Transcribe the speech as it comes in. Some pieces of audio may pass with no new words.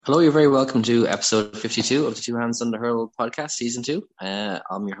Hello, you're very welcome to episode 52 of the Two Hands on the Hurl podcast, season two.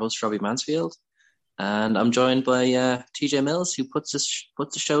 I'm your host, Robbie Mansfield, and I'm joined by TJ Mills, who puts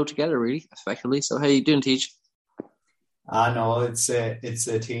the show together really effectively. So, how you doing, TJ? I know it's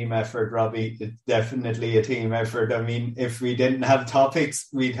a team effort, Robbie. It's definitely a team effort. I mean, if we didn't have topics,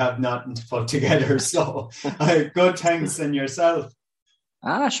 we'd have nothing to put together. So, good thanks and yourself.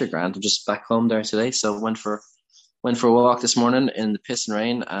 Sure, Grant. I'm just back home there today, so went for a walk this morning in the piss and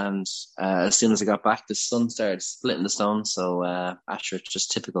rain, and as soon as I got back, the sun started splitting the stone. So, it's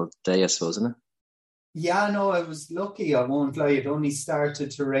just typical day, I suppose, isn't it? Yeah, no, I was lucky. I won't lie. It only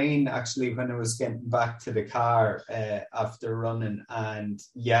started to rain actually when I was getting back to the car after running. And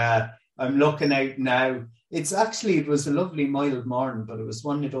yeah, I'm looking out now. It was a lovely mild morning, but it was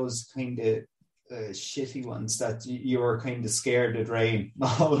one of those kind of shitty ones that you were kind of scared it'd rain.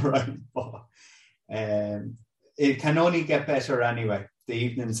 All right. But it can only get better anyway. The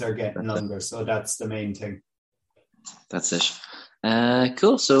evenings are getting longer, so that's the main thing. That's it.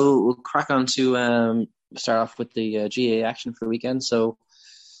 Cool. So we'll crack on to start off with the GA action for the weekend. So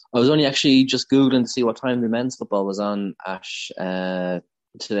I was only actually just Googling to see what time the men's football was on at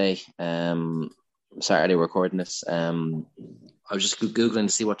today. Saturday, we're recording this. I was just Googling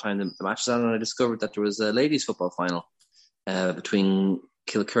to see what time the match was on, and I discovered that there was a ladies' football final between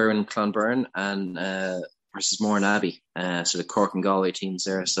Kilkerran and Clonberne and versus Mourne Abbey. So the Cork and Galway teams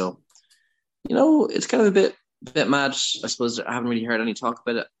there. So, it's kind of a bit mad, I suppose. I haven't really heard any talk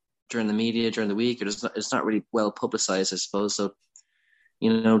about it during the media during the week. It's not really well publicized, I suppose. So,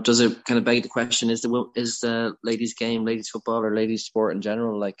 does it kind of beg the question: is the ladies' game, ladies' football, or ladies' sport in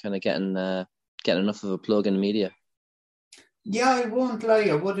general, like kind of getting enough of a plug in the media? Yeah, I won't lie.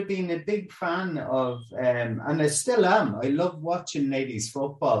 I would have been a big fan of, and I still am. I love watching ladies'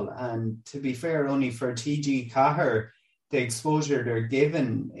 football, and to be fair, only for TG Cahir, the exposure they're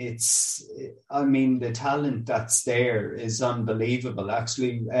given, the talent that's there is unbelievable.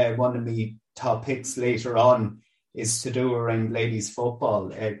 Actually, one of my top picks later on is to do around ladies'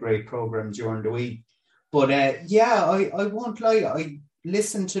 football, a great program during the week. But I won't lie. I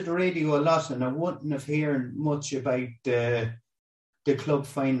listen to the radio a lot, and I wouldn't have heard much about the club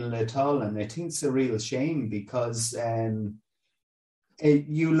final at all. And I think it's a real shame because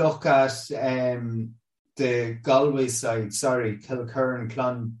you look at the Galway side, Kilkerran and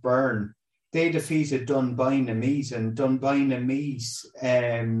Clonberne, they defeated Dunboyne and Meath, and Dunboyne and Meath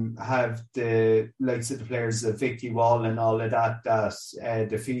have the likes of the players of Vicky Wall and all of that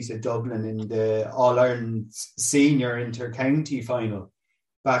defeated Dublin in the All-Ireland Senior Inter-County final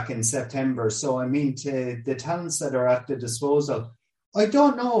back in September. So, I mean, to the talents that are at the disposal, I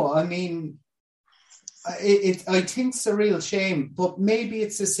don't know. I mean, I think it's a real shame, but maybe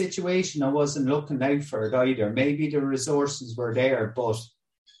it's a situation I wasn't looking out for it either. Maybe the resources were there, but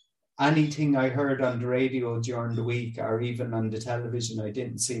anything I heard on the radio during the week or even on the television, I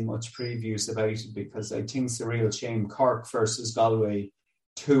didn't see much previews about it because I think it's a real shame. Cork versus Galway,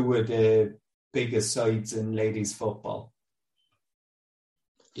 two of the biggest sides in ladies' football.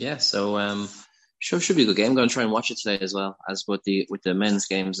 Yeah, so should be a good game. I'm going to try and watch it today as well as with the men's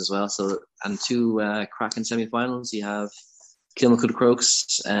games as well. So, and two cracking semi-finals. You have Kilmacud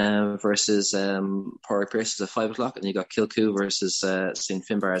Crokes versus Pádraig Pearse at 5:00, and you got Kilcoo versus St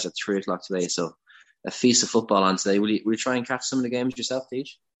Finbarrs at 3:00 today. So, a feast of football on today. Will you try and catch some of the games yourself,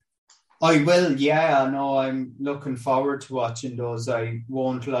 Deej? I will, yeah. I know. I'm looking forward to watching those. I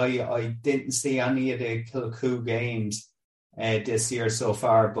won't lie. I didn't see any of the Kilcoo games this year so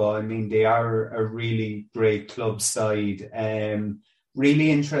far, but I mean, they are a really great club side.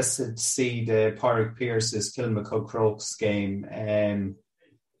 Really interested to see the Pádraig Pearse's Kilmacud Crokes game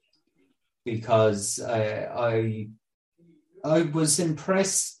because I was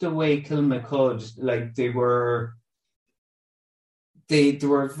impressed the way Kilmacud, like they were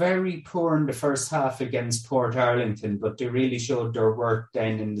very poor in the first half against Port Arlington, but they really showed their work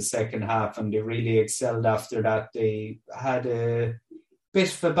then in the second half, and they really excelled after that. They had a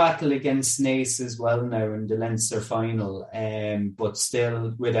bit of a battle against Naas as well now in the Leinster final, but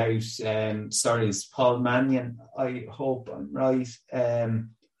still without, it's Paul Mannion. I hope I'm right.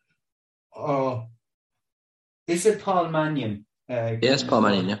 Is it Paul Mannion? Yes, Paul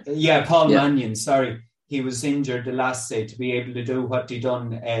Mannion, yeah. Yeah, Paul Mannion, sorry. He was injured the last day. To be able to do what he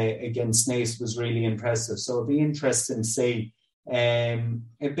done against Naas was really impressive. So it'll be interesting to see. A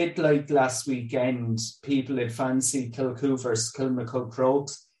bit like last weekend, people had fancied Kilcoo versus Kilmacud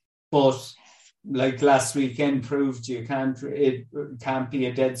Crokes, but like last weekend proved, it can't be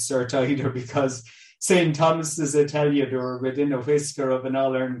a dead cert either, because St Thomas's, I tell you, they were within a whisker of an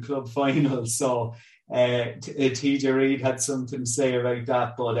All-Ireland club final. So TJ Reid had something to say about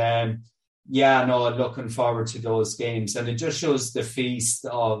that, but looking forward to those games, and it just shows the feast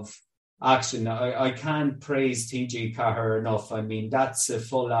of action. I can't praise TG Cahir enough. I mean, that's a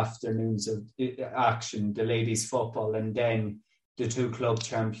full afternoons of action, the ladies' football, and then the 2 club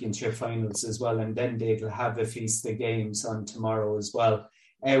championship finals as well, and then they'll have a feast of games on tomorrow as well.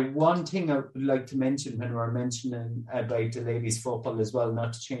 One thing I would like to mention when we're mentioning about the ladies' football as well,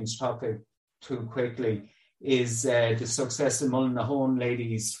 not to change topic too quickly, is the success of Mullinahone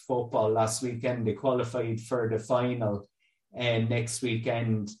ladies' football last weekend. They qualified for the final. And next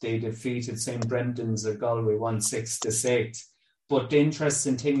weekend, they defeated St. Brendan's of Galway 1-6. But the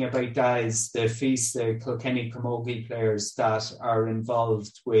interesting thing about that is the feast of Kilkenny Camogie players that are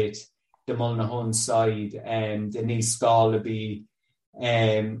involved with the Mullinahone side. Denise Gall will be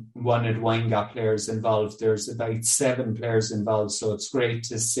one of the Windgap players involved. There's about 7 players involved, so it's great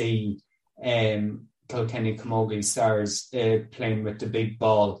to see Kilkenny Camogie stars playing with the big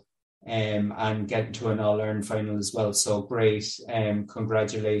ball. And getting to an All-Ireland final as well. So great.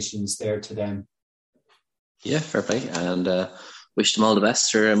 Congratulations there to them. Yeah, fair play. And wish them all the best.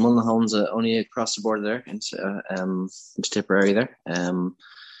 Sure, Mullinahone's only across the border there into Tipperary there.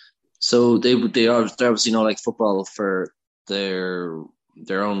 So they're obviously not like football for their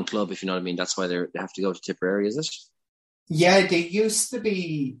own club, if you know what I mean. That's why they have to go to Tipperary, is it? Yeah, they used to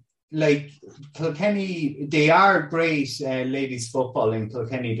be like Kilkenny. They are great ladies football in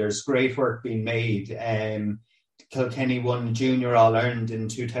Kilkenny. There's great work being made. Kilkenny won Junior All-Ireland in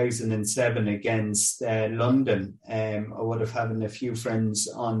 2007 against London. I would have had a few friends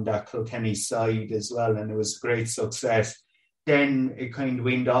on that Kilkenny side as well, and it was a great success. Then it kind of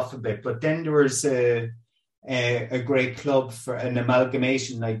weaned off a bit, but then there was a great club for an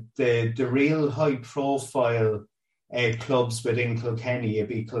amalgamation, like the real high profile clubs within Kilkenny. It'd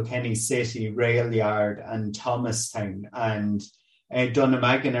be Kilkenny City, Railyard and Thomastown, and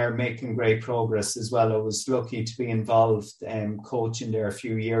Dunnamaggin are making great progress as well. I was lucky to be involved coaching there a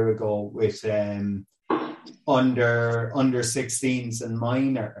few years ago with under 16s and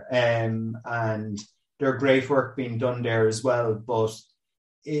minor, and there's great work being done there as well. But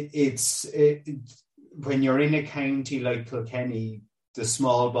it's when you're in a county like Kilkenny, the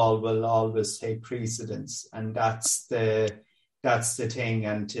small ball will always take precedence, and that's the thing.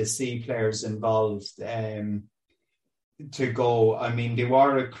 And to see players involved, to go, I mean, they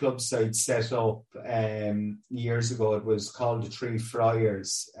were a club side set up years ago. It was called the Three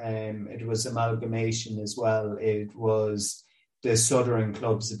Friars. It was amalgamation as well. It was the Southern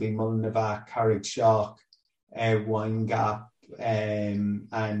clubs, it'd be Mullinavat, Carrickshock, Windgap,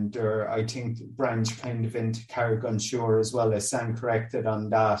 and there, I think, branch kind of into Carrick-on-Shore as well. I stand corrected on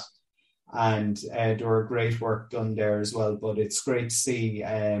that, and there were great work done there as well. But it's great to see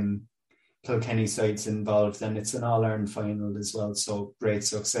Kilkenny sides involved, and it's an All-Ireland final as well, so great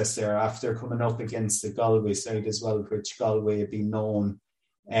success there after coming up against the Galway side as well, which Galway have been known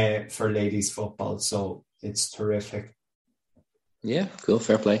for ladies football, so it's terrific. Yeah, cool,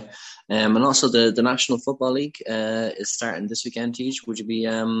 fair play. And also the National Football League is starting this weekend, Tej. Would you be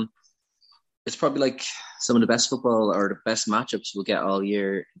it's probably like some of the best football or the best matchups we'll get all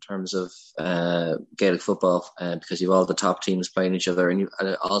year in terms of Gaelic football, because you have all the top teams playing each other, and you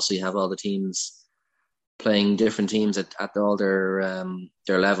have all the teams playing different teams at all their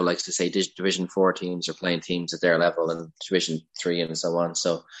level. Like to say, Division 4 teams are playing teams at their level, and Division 3 and so on.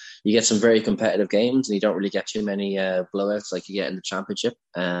 So you get some very competitive games, and you don't really get too many blowouts like you get in the Championship.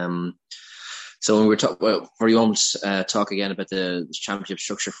 So when we won't talk again about the Championship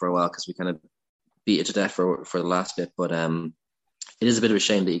structure for a while, because we kind of beat it to death for the last bit. But it is a bit of a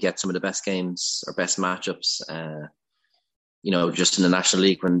shame that you get some of the best games or best matchups, just in the National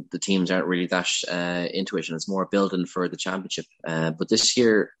League when the teams aren't really that into it, and it's more building for the Championship. But this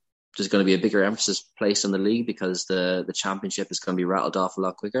year, there's going to be a bigger emphasis placed on the league because the Championship is going to be rattled off a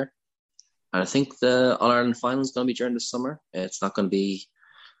lot quicker. And I think the All-Ireland final is going to be during the summer. It's not going to be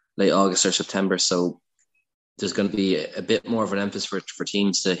late August or September, so there's going to be a bit more of an emphasis for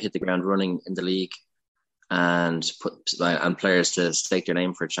teams to hit the ground running in the league and players to stake their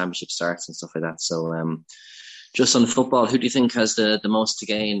name for Championship starts and stuff like that. So just on football, who do you think has the most to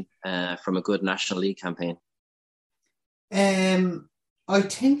gain from a good National League campaign? I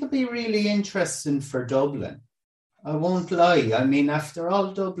think it'd be really interesting for Dublin. I won't lie. I mean, after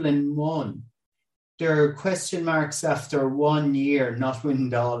all Dublin won, there are question marks after 1 year not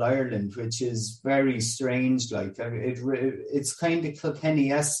winning the All-Ireland, which is very strange. Like it's kind of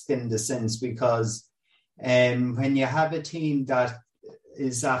Kilkenny-esque in the sense, because when you have a team that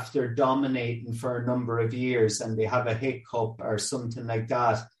is after dominating for a number of years and they have a hiccup or something like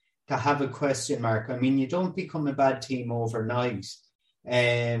that to have a question mark. I mean, you don't become a bad team overnight.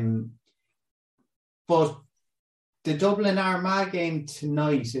 But the Dublin Armagh game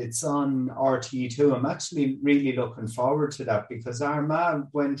tonight, it's on RTE2. I'm actually really looking forward to that because Armagh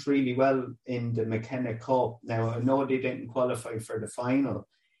went really well in the McKenna Cup. Now, I know they didn't qualify for the final,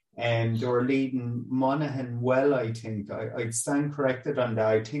 and they were leading Monaghan well, I think. I'd stand corrected on that.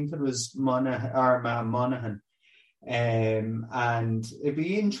 I think it was Armagh Monaghan. And it'd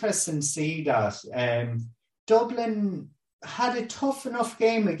be interesting to see that. Dublin had a tough enough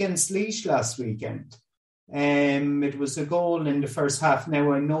game against Laois last weekend. It was a goal in the first half.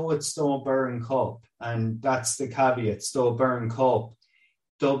 Now, I know it's Stowe Byrne Cup, and that's the caveat, Stowe Byrne Cup.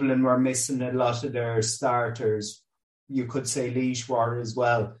 Dublin were missing a lot of their starters. You could say Laois were as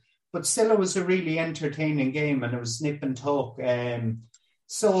well. But still, it was a really entertaining game, and it was nip and tuck.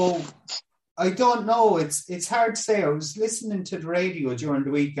 So, I don't know. It's hard to say. I was listening to the radio during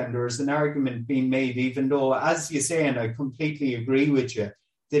the weekend. There was an argument being made, even though, as you say, and I completely agree with you,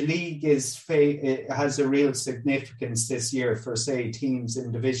 the league has a real significance this year for, say, teams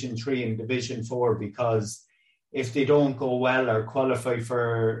in Division 3 and Division 4, because if they don't go well or qualify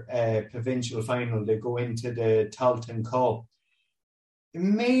for a provincial final, they go into the Tailteann Cup. It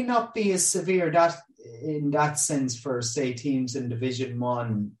may not be as severe in that sense for, say, teams in Division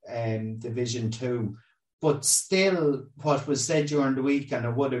 1 and Division 2. But still, what was said during the week, and I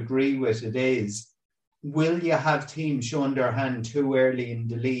would agree with it, is, will you have teams showing their hand too early in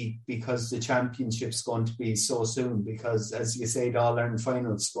the league because the championship's going to be so soon? Because, as you say, the All-Ireland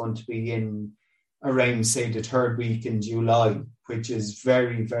final's going to be in around, say, the third week in July, which is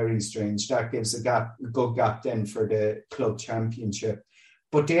very, very strange. That gives a good gap then for the club championship.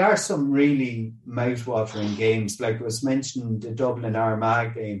 But there are some really mouth-watering games. Like was mentioned, the Dublin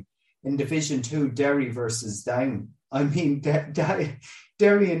Armagh game. In Division 2, Derry versus Down. I mean,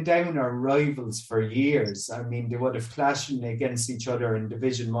 Derry and Down are rivals for years. I mean, they would have clashing against each other in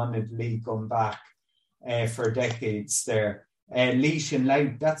Division 1 of the league going back for decades there. Laois and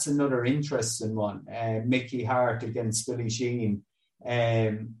Louth, that's another interesting one. Mickey Hart against Billy Sheen.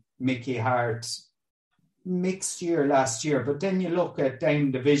 Mickey Hart, mixed year last year. But then you look at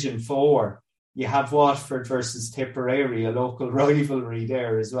down Division 4, you have Watford versus Tipperary, a local rivalry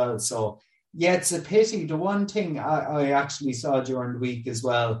there as well. So, yeah, it's a pity. The one thing I actually saw during the week as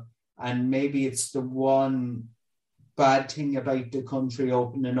well, and maybe it's the one bad thing about the country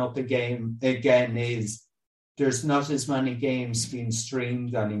opening up again is there's not as many games being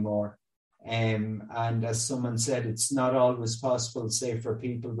streamed anymore. And as someone said, it's not always possible, say, for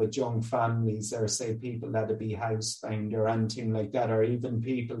people with young families or, say, people that be housebound or anything like that, or even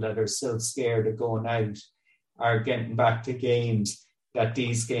people that are still scared of going out or getting back to games, that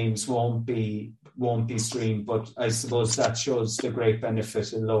these games won't be streamed. But I suppose that shows the great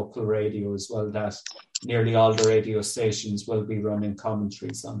benefit in local radio as well, that nearly all the radio stations will be running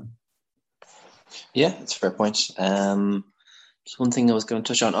commentaries on it. Yeah, that's a fair point. Just one thing I was going to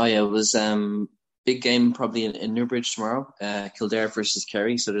touch on. It was big game probably in Newbridge tomorrow. Kildare versus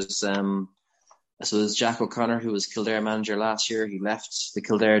Kerry. So there's Jack O'Connor, who was Kildare manager last year. He left the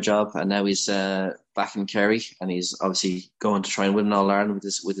Kildare job and now he's back in Kerry, and he's obviously going to try and win an All-Ireland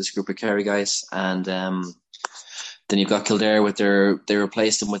with this group of Kerry guys. And then you've got Kildare they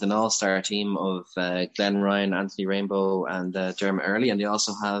replaced him with an all-star team of Glenn Ryan, Anthony Rainbow, and Dermot Early, and they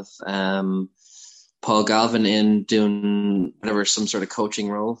also have Paul Galvin in doing some sort of coaching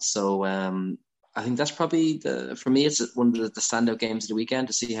role. So I think that's probably for me, it's one of the standout games of the weekend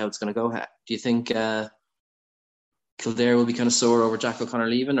to see how it's going to go. Do you think Kildare will be kind of sore over Jack O'Connor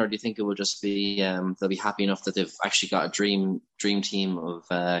leaving, or do you think it will just be they'll be happy enough that they've actually got a dream team of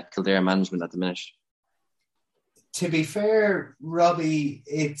Kildare management at the minute? To be fair, Robbie,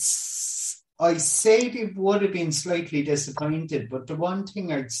 I say they would have been slightly disappointed, but the one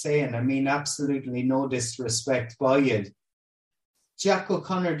thing I'd say, and I mean absolutely no disrespect by it, Jack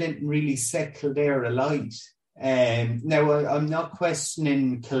O'Connor didn't really set Kildare alight. Now, I'm not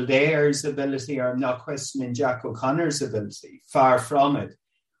questioning Kildare's ability, or I'm not questioning Jack O'Connor's ability, far from it.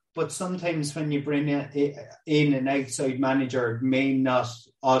 But sometimes when you bring in an outside manager, it may not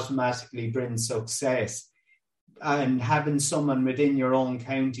automatically bring success. And having someone within your own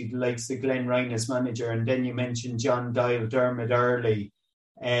county, the likes of Glenn Ryan as manager, and then you mentioned John Doyle, Dermot Early,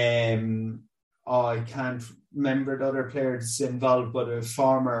 I can't remember the other players involved, but a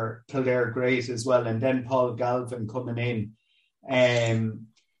former Kildare great as well, and then Paul Galvin coming in.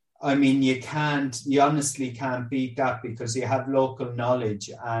 I mean, you honestly can't beat that, because you have local knowledge,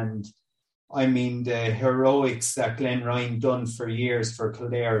 and I mean, the heroics that Glenn Ryan done for years for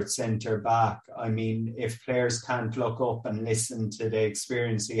Kildare at centre back. I mean, if players can't look up and listen to the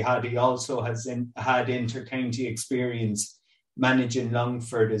experience he also had inter-county experience managing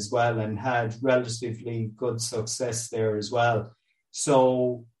Longford as well, and had relatively good success there as well.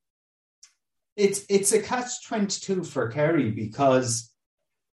 So it's a catch-22 for Kerry, because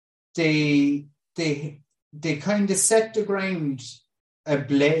they kind of set the ground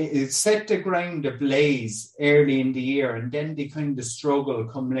ablaze early in the year, and then they kind of struggle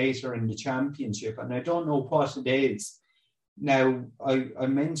come later in the championship, and I don't know what it is. Now, I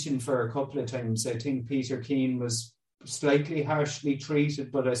mentioned for a couple of times, I think Peter Keane was slightly harshly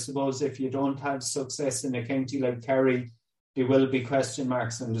treated, but I suppose if you don't have success in a county like Kerry, there will be question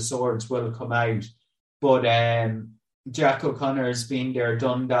marks and the swords will come out. But Jack O'Connor has been there,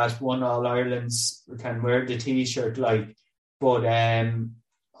 done that, won All Irelands, can wear the T-shirt like. But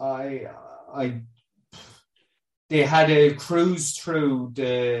they had a cruise through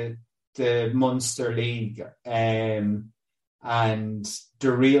the Munster League, and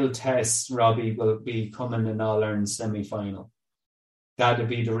the real test, Robbie, will be coming in All Ireland semi-final. That'll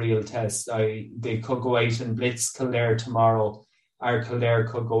be the real test. They could go out and blitz Kildare tomorrow. Our Kildare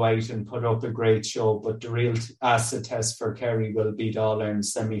could go out and put up a great show, but the real acid test for Kerry will be the All Ireland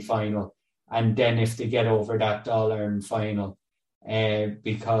semi-final. And then if they get over that All-Ireland final,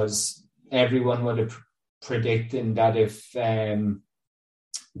 because everyone would have predicted that if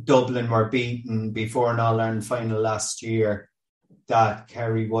Dublin were beaten before an All-Ireland final last year, that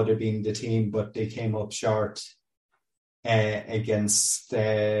Kerry would have been the team, but they came up short against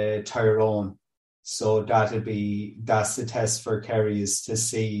Tyrone. So that's the test for Kerry, is to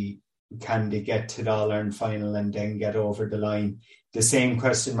see, can they get to the All-Ireland final and then get over the line. The same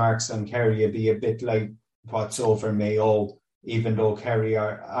question marks on Kerry would be a bit like what's over Mayo, even though Kerry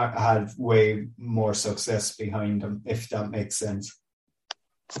had way more success behind them, if that makes sense.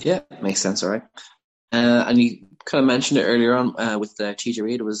 Yeah, makes sense, all right. And you kind of mentioned it earlier on with TJ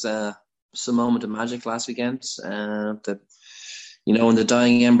Reid. It was some moment of magic last weekend. That, you know, in the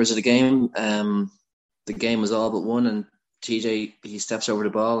dying embers of the game was all but won, and TJ, he steps over the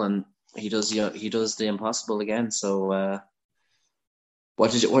ball and he does the impossible again. So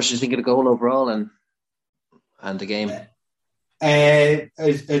what did you think of the goal overall and the game? A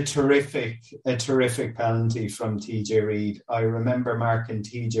terrific penalty from TJ Reid. I remember marking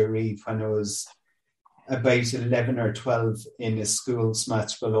TJ Reid when I was about 11 or 12 in a schools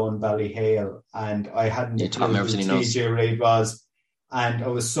match below in Ballyhale, and I hadn't a clue who TJ Reid was. And I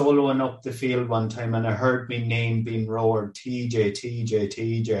was soloing up the field one time and I heard my name being roared,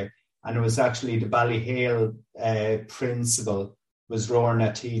 TJ. And it was actually the Ballyhale principal was roaring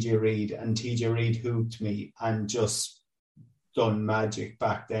at TJ Reid, and TJ Reid hooped me and just done magic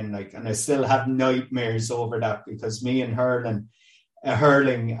back then. And I still have nightmares over that, because me and hurling,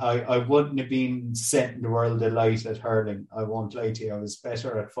 I wouldn't have been setting the world alight at hurling. I won't lie to you. I was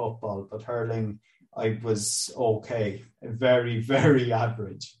better at football, but hurling, I was okay, very, very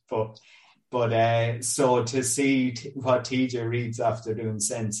average. But so to see what TJ Reid's after doing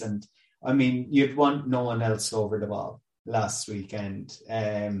since, and I mean, you'd want no one else over the ball last weekend.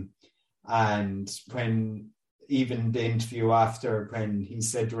 And when even the interview after, when he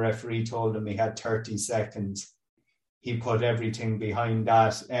said the referee told him he had 30 seconds, he put everything behind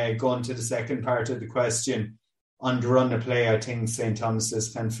that. Going to the second part of the question, on the run of play, I think St.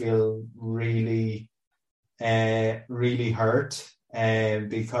 Thomas's can feel really, really hurt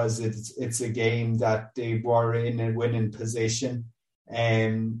because it's a game that they were in a winning position.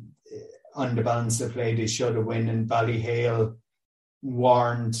 On the balance of play, they should have won, and Ballyhale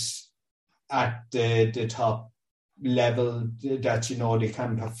weren't at the top level that, you know, they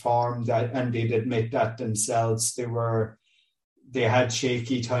can perform that, and they'd admit that themselves. They had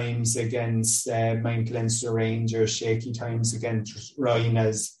shaky times against Mount Leinster Rangers, shaky times against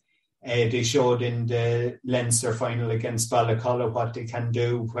Rhinas. They showed in the Leinster final against Balacolla what they can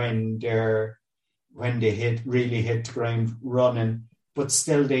do when they really hit the ground running, but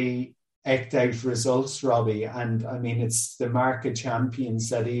still they act out results, Robbie. And I mean, it's the mark of champions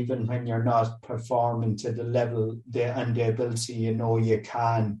that even when you're not performing to the level and the ability you know you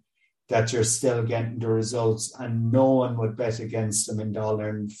can, that you're still getting the results, and no one would bet against them in the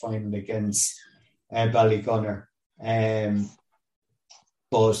All-Ireland final against Ballygunner.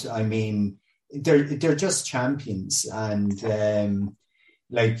 But I mean, they're just champions, and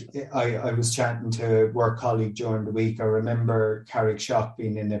I was chatting to a work colleague during the week. I remember Carrickshock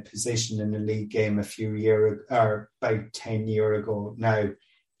being in a position in a league game about 10 years ago now,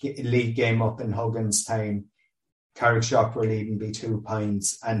 a league game up in Hugginstown. Carrickshock will even be 2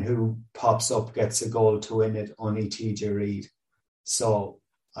 points, and who pops up gets a goal to win it? Only TJ Reid. So,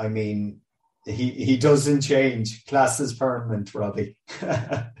 I mean, he doesn't change. Class is permanent, Robbie.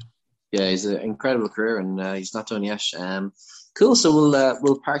 Yeah, he's an incredible career, and he's not done yet. Cool. So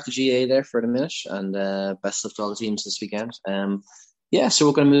we'll park the GA there for a minute, and best of luck to all the teams this weekend. So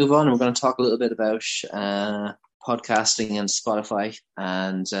we're going to move on, and we're going to talk a little bit about podcasting and Spotify,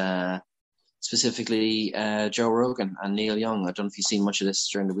 and specifically Joe Rogan and Neil Young. I don't know if you've seen much of this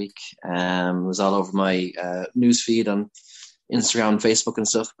during the week. It was all over my news feed on Instagram, Facebook, and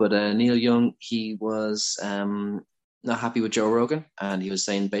stuff. But Neil Young, he was not happy with Joe Rogan, and he was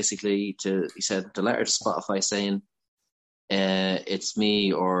saying basically he sent a letter to Spotify saying, it's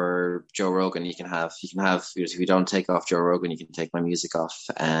me or Joe Rogan. You can have if you don't take off Joe Rogan, you can take my music off.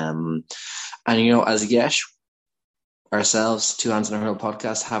 And as yet, ourselves, Two Hands on Our Hill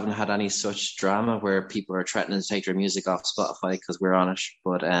podcast, haven't had any such drama where people are threatening to take their music off Spotify because we're on it.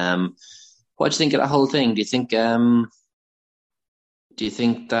 But what do you think of that whole thing? Do you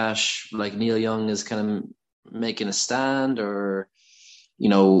think that like Neil Young is kind of making a stand, or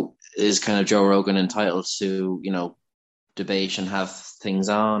is kind of Joe Rogan entitled to debate and have things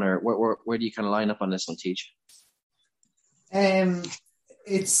on, or where do you kind of line up on this one, Teach?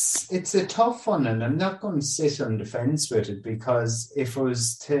 It's a tough one, and I'm not going to sit on the fence with it, because if I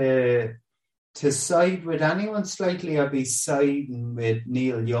was to side with anyone slightly, I'd be siding with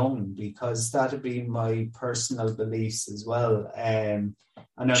Neil Young, because that'd be my personal beliefs as well. And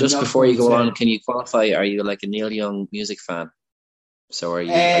just before you go on, can you qualify? Are you like a Neil Young music fan? So are you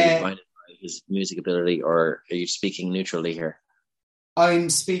blinded by his music ability, or are you speaking neutrally here? I'm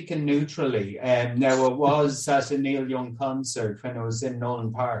speaking neutrally. Now, it was at a Neil Young concert when I was in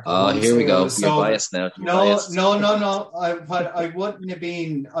Nolan Park. Oh, here we go. You're biased now. No. I wouldn't have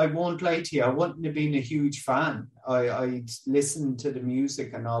been, I won't lie to you, I wouldn't have been a huge fan. I listened to the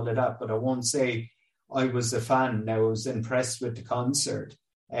music and all of that, but I won't say I was a fan. Now, I was impressed with the concert.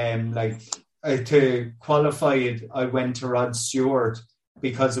 To qualify it, I went to Rod Stewart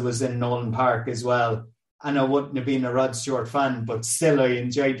because it was in Nolan Park as well. And I wouldn't have been a Rod Stewart fan, but still I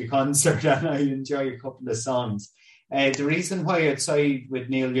enjoyed the concert and I enjoy a couple of songs. The reason why I'd side with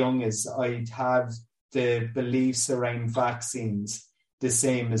Neil Young is I'd have the beliefs around vaccines the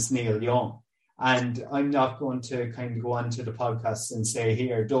same as Neil Young. And I'm not going to kind of go onto the podcast and say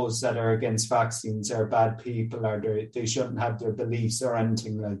here, those that are against vaccines are bad people, or they shouldn't have their beliefs or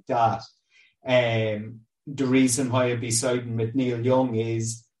anything like that. The reason why I'd be siding with Neil Young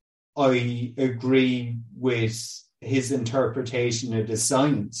is I agree with his interpretation of the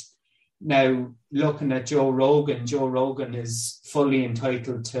science. Now, looking at Joe Rogan is fully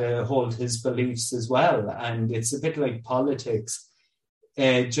entitled to hold his beliefs as well. And it's a bit like politics.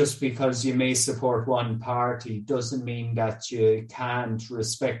 Just because you may support one party doesn't mean that you can't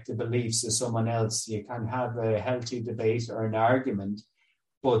respect the beliefs of someone else. You can have a healthy debate or an argument,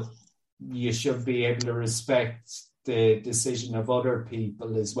 but you should be able to respect the decision of other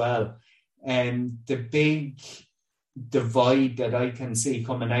people as well. And the big divide that I can see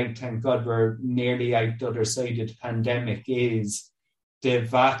coming out, thank God we're nearly out the other side of the pandemic, is the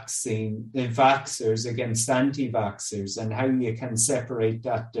vaxxers against anti-vaxxers, and how you can separate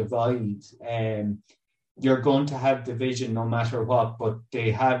that divide. You're going to have division no matter what, but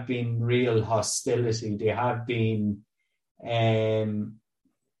they have been real hostility. They have been an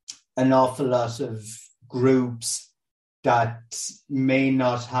awful lot of groups that may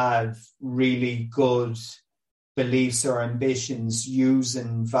not have really good beliefs or ambitions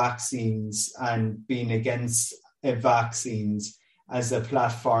using vaccines and being against vaccines as a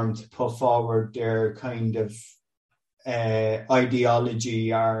platform to put forward their kind of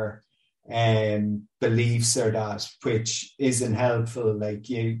ideology or beliefs, or that, which isn't helpful. Like,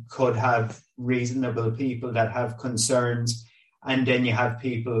 you could have reasonable people that have concerns, and then you have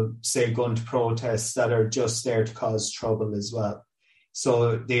people, say, going to protests that are just there to cause trouble as well.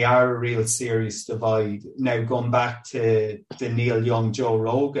 So they are a real serious divide. Now, going back to the Neil Young, Joe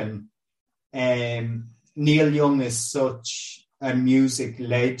Rogan, Neil Young is such a music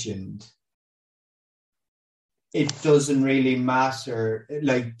legend. It doesn't really matter.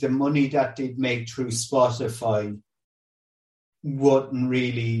 Like, the money that they'd make through Spotify wouldn't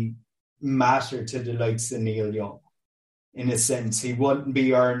really matter to the likes of Neil Young. In a sense, he wouldn't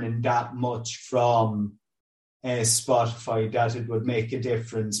be earning that much from Spotify that it would make a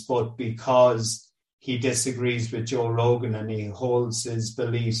difference. But because he disagrees with Joe Rogan and he holds his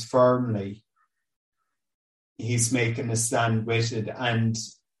beliefs firmly, he's making a stand with it. And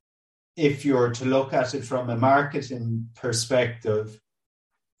if you're to look at it from a marketing perspective,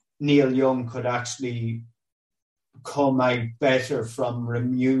 Neil Young could actually come out better from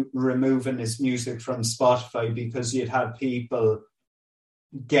removing his music from Spotify, because you'd have people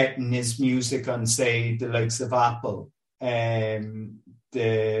getting his music on, say, the likes of Apple. There's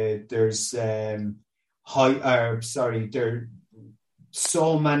there are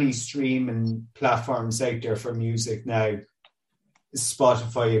so many streaming platforms out there for music now.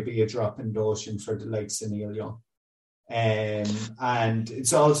 Spotify would be a drop in the ocean for the likes of Neil Young. And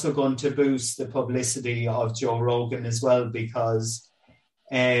it's also going to boost the publicity of Joe Rogan as well, because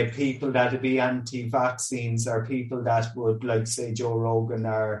people that would be anti-vaccines or people that would, like, say, Joe Rogan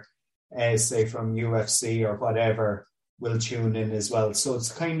or say from UFC or whatever, will tune in as well. So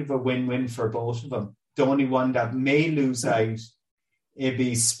it's kind of a win-win for both of them. The only one that may lose out it'd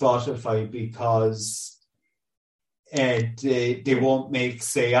be Spotify, because they won't make,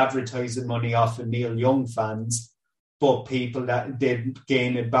 say, advertising money off of Neil Young fans, but people that did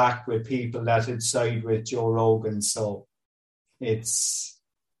gain it back with people that had side with Joe Rogan. So it's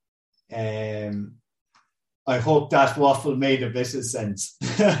I hope that waffle made a bit of sense.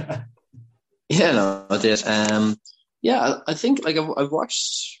 Yeah, no, it did. Yeah, I think, like, I've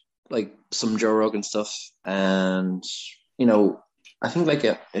watched, like, some Joe Rogan stuff, and, you know, I think, like,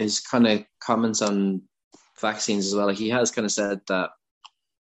 his kind of comments on vaccines as well. Like, he has kind of said that,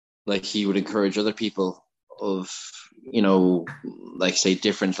 like, he would encourage other people of, you know, like, say,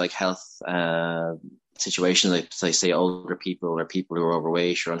 different, like, health situations, like, say older people or people who are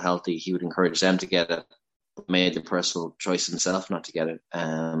overweight or unhealthy. He would encourage them to get it, but made the personal choice himself not to get it.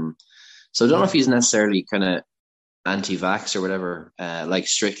 So I don't know if he's necessarily kind of anti-vax or whatever, like,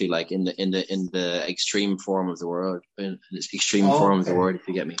 strictly, like, in the extreme form of the word, in the extreme form of the word, if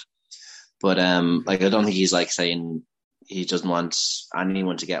you get me. But like, I don't think he's, like, saying he doesn't want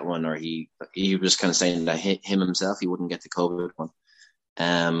anyone to get one, or he was just kind of saying that him himself, he wouldn't get the COVID one.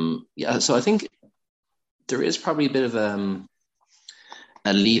 Yeah, so I think there is probably a bit of a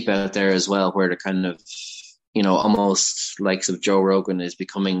leap out there as well, where the kind of, you know, almost likes of Joe Rogan is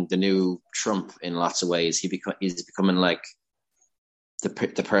becoming the new Trump in lots of ways. He's becoming like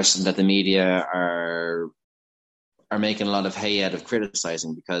the person that the media are making a lot of hay out of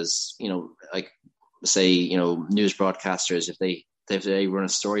criticizing, because, you know, like, say, you know, news broadcasters, if they run a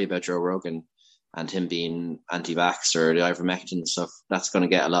story about Joe Rogan and him being anti-vax or the ivermectin and stuff, that's going to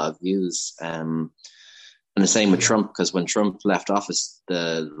get a lot of views. And the same with Trump, because when Trump left office,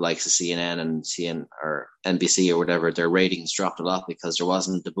 the likes of CNN and or NBC or whatever, their ratings dropped a lot because there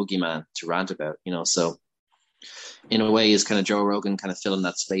wasn't the boogeyman to rant about, you know. So in a way, is kind of Joe Rogan kind of filling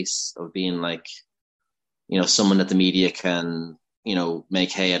that space of being, like, you know, someone that the media can, you know,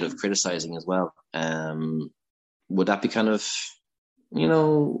 make hay out of criticizing as well. Would that be kind of, you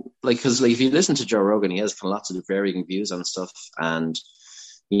know, like, because, like, if you listen to Joe Rogan, he has kind of lots of varying views on stuff, and,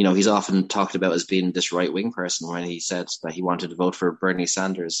 you know, he's often talked about as being this right-wing person, when he said that he wanted to vote for Bernie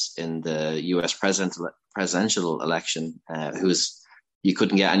Sanders in the US presidential election, you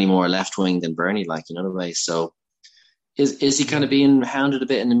couldn't get any more left-wing than Bernie, like, in other ways. So is he kind of being hounded a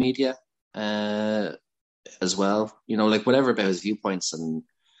bit in the media as well? You know, like, whatever about his viewpoints, and,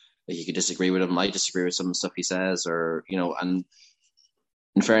 like, you could disagree with him. I disagree with some of the stuff he says, or, you know, and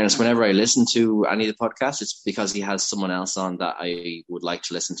in fairness, whenever I listen to any of the podcasts, it's because he has someone else on that I would like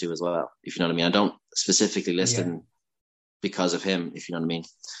to listen to as well, if you know what I mean. I don't specifically listen because of him, if you know what I mean.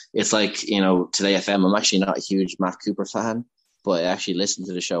 It's like, you know, Today FM, I'm actually not a huge Matt Cooper fan, but I actually listen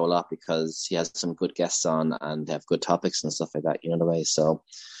to the show a lot because he has some good guests on and they have good topics and stuff like that, you know, the way. So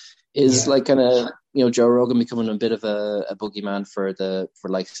like, kind of, you know, Joe Rogan becoming a bit of a boogeyman for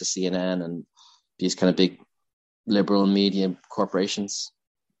likes of CNN and these kind of big liberal media corporations?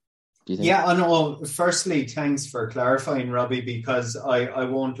 Do you think? Yeah, I know. Firstly, thanks for clarifying, Robbie, because I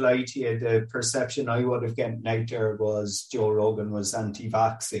won't lie to you. The perception I would have gotten out there was Joe Rogan was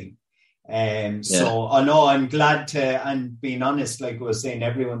anti-vaccine. So I know, I'm glad to, and being honest, like I was saying,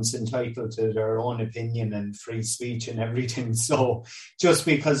 everyone's entitled to their own opinion and free speech and everything. So just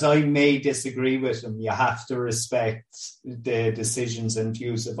because I may disagree with him, you have to respect the decisions and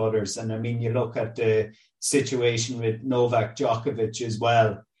views of others. And I mean, you look at the situation with Novak Djokovic as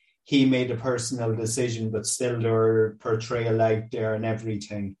well. He made a personal decision, but still there were portrayal out there and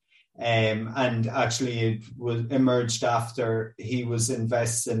everything. And actually it was emerged after he was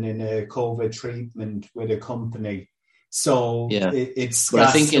investing in a COVID treatment with a company. So it's. But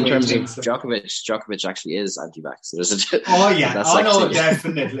I think in terms of Djokovic actually is anti-vax. So oh yeah, I know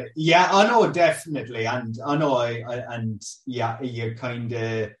definitely. Yeah, I know definitely, and I know you kind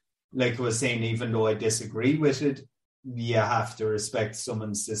of, like I was saying, even though I disagree with it, you have to respect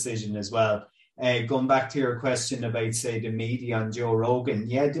someone's decision as well. Going back to your question about, say, the media and Joe Rogan,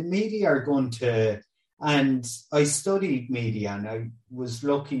 the media are going to And I studied media, and I was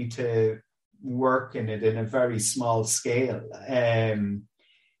lucky to work in it in a very small scale.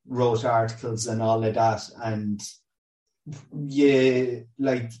 Wrote articles and all of that, and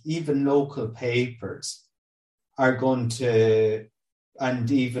like even local papers are going to,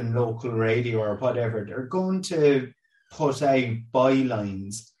 and even local radio or whatever, they're going to put out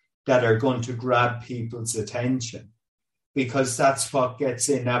bylines that are going to grab people's attention, because that's what gets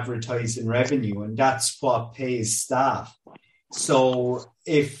in advertising revenue, and that's what pays staff. So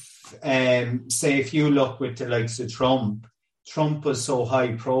if, say, if you look with the likes of Trump was so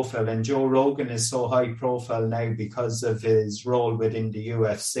high profile, and Joe Rogan is so high profile now because of his role within the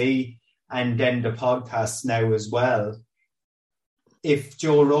UFC and then the podcast now as well. If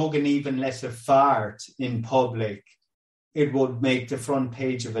Joe Rogan even let a fart in public, it would make the front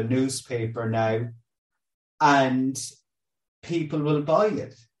page of a newspaper now, and people will buy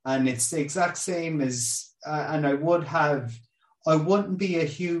it. And it's the exact same as, and I wouldn't be a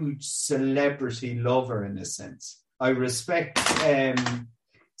huge celebrity lover in a sense. I respect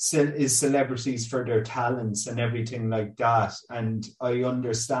celebrities for their talents and everything like that. And I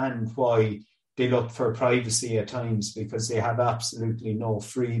understand why they look for privacy at times, because they have absolutely no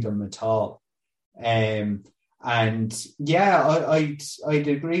freedom at all. And yeah, I'd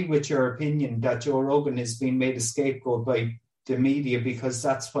agree with your opinion that Joe Rogan has been made a scapegoat by the media, because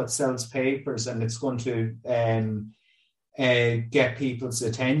that's what sells papers, and it's going to get people's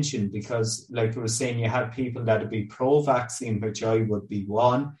attention. Because, like I was saying, you have people that would be pro-vaccine, which I would be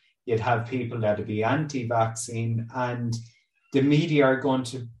one. You'd have people that would be anti-vaccine, and the media are going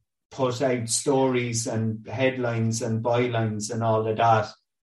to put out stories and headlines and bylines and all of that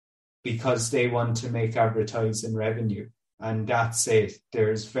because they want to make advertising revenue. And that's it.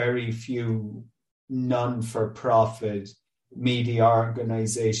 There's very few non-for-profit media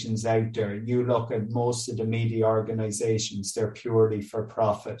organizations out there. You look at most of the media organizations, they're purely for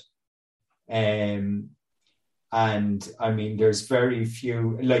profit. And I mean, there's very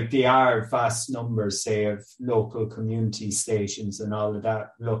few, like there are vast numbers, say, of local community stations and all of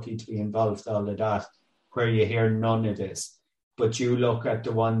that, lucky to be involved, all of that, where you hear none of this. But you look at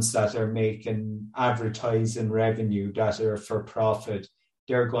the ones that are making advertising revenue, that are for profit,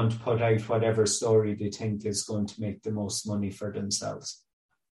 they're going to put out whatever story they think is going to make the most money for themselves.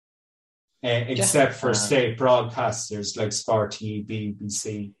 Except for state broadcasters like Sport TV,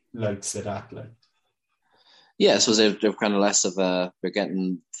 BBC, likes of that. Like. Yeah, so they're kind of less of they're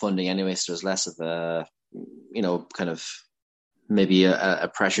getting funding anyway, so there's less of a, kind of maybe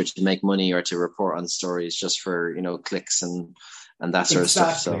a pressure to make money or to report on stories just for, clicks and that sort of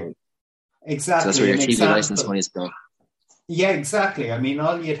stuff. So exactly. So that's where your TV license money is going. Yeah, exactly. I mean,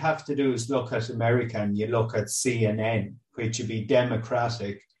 all you'd have to do is look at America, and you look at CNN, which would be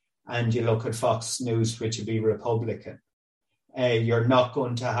Democratic, and you look at Fox News, which would be Republican. You're not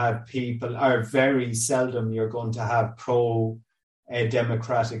going to have people, or very seldom you're going to have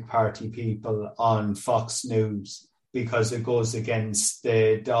pro-Democratic Party people on Fox News, because it goes against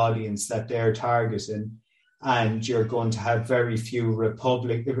the audience that they're targeting. And you're going to have very few real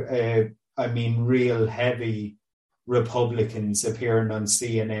heavy Republicans appearing on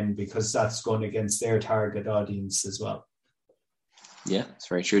CNN, because that's going against their target audience as well. Yeah, that's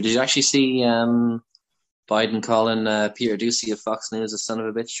very true. Did you actually see Biden calling Peter Doocy of Fox News a son of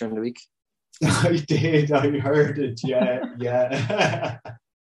a bitch during the week? I did. I heard it. Yeah.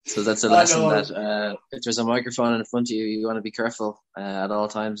 So that's a lesson that if there's a microphone in front of you, you want to be careful at all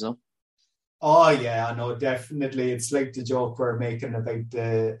times, no? Oh, yeah, I know, definitely. It's like the joke we're making about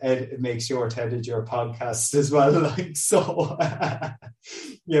make sure to edit your podcast as well. Like, so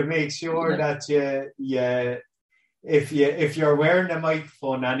you make sure that if you're wearing a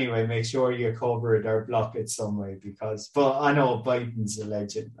microphone anyway, make sure you cover it or block it some way, but I know Biden's a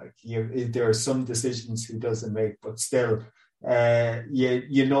legend. Like, there are some decisions he doesn't make, but still,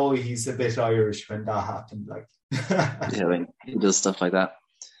 he's a bit Irish when that happened. Like, yeah, he does stuff like that.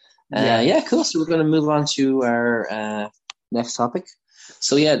 Cool. So we're going to move on to our next topic.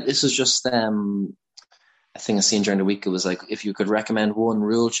 So this was just a thing I seen during the week. It was like, if you could recommend one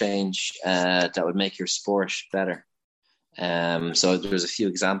rule change that would make your sport better. So there's a few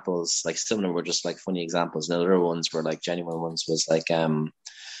examples. Like, some of them were just like funny examples, and other ones were like genuine ones. Was like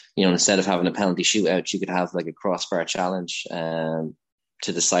instead of having a penalty shootout, you could have like a crossbar challenge to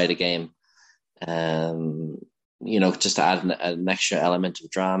decide a game. Just to add an extra element of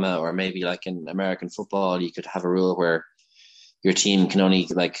drama. Or maybe like in American football, you could have a rule where your team can only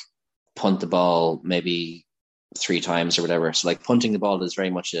like punt the ball maybe 3 times or whatever. So like punting the ball is very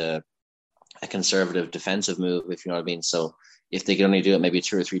much a conservative defensive move, if you know what I mean. So if they can only do it maybe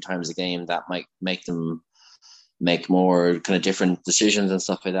 2 or 3 times a game, that might make them make more kind of different decisions and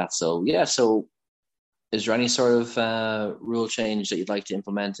stuff like that. So yeah, so is there any sort of rule change that you'd like to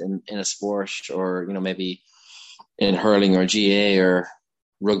implement in a sport, or maybe in hurling or GA or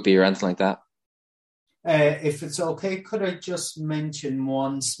rugby or anything like that? If it's okay, could I just mention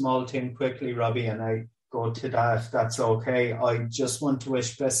one small thing quickly, Robbie, and I go to that if that's okay. I just want to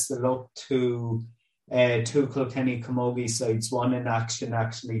wish best of luck to two Kilkenny Camogie sides, one in action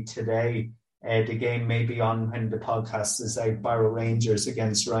actually today. The game may be on when the podcast is out. Barrow Rangers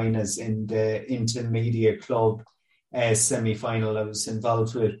against Rhinos in the Intermediate Club semi-final. I was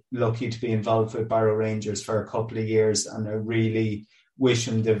lucky to be involved with Barrow Rangers for a couple of years, and I really wish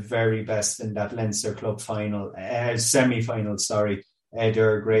them the very best in that Leinster Club semi-final.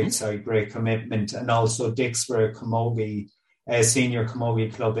 They're a great side, great commitment, and also Dixborough Camogie, Senior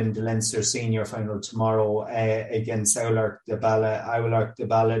Camogie Club in the Leinster Senior Final tomorrow against Aulark de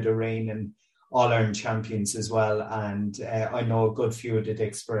Bala, the reigning All-Ireland champions as well. And I know a good few of the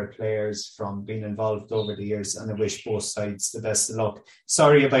Dixborough players from being involved over the years, and I wish both sides the best of luck.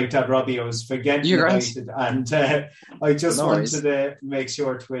 Sorry about that, Robbie. I was forgetting about it, and I just wanted to make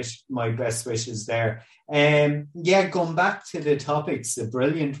sure to wish my best wishes there. Going back to the topics, the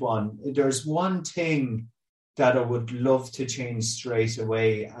brilliant one. There's one thing that I would love to change straight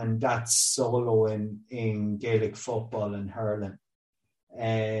away, and that's soloing in Gaelic football and hurling.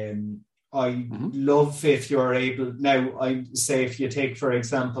 I love if you're able. Now, I say if you take, for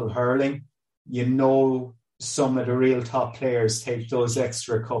example, hurling, some of the real top players take those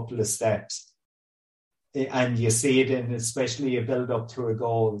extra couple of steps. And you see it in, especially a build up to a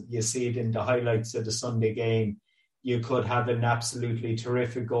goal, you see it in the highlights of the Sunday game. You could have an absolutely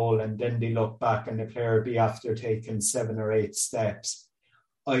terrific goal, and then they look back and the player be after taking 7 or 8 steps.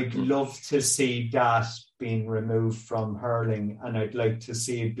 I'd love to see that being removed from hurling, and I'd like to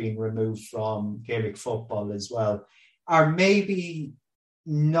see it being removed from Gaelic football as well. Or maybe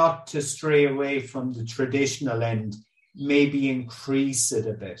not to stray away from the traditional end, maybe increase it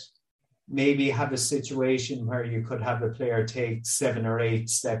a bit. Maybe have a situation where you could have a player take 7 or 8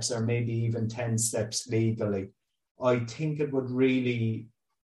 steps, or maybe even 10 steps legally. I think it would really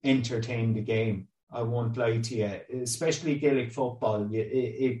entertain the game. I won't lie to you, especially Gaelic football.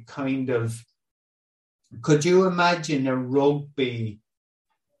 It kind of, could you imagine a rugby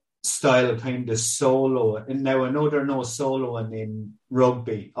style kind of solo? And now I know there's no soloing in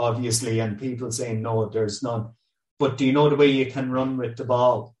rugby, obviously, and people saying no, there's none. But do you know the way you can run with the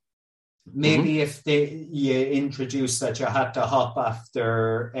ball? Maybe if you introduce that you had to hop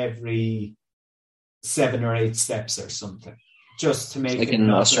after every 7 or 8 steps or something, just to make like it in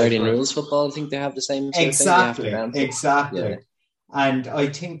Australian rules football. I think they have the same sort of thing. Exactly. Yeah. And I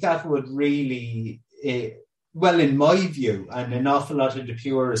think that would really, in my view, and an awful lot of the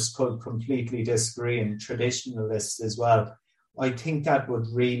purists could completely disagree, and traditionalists as well, I think that would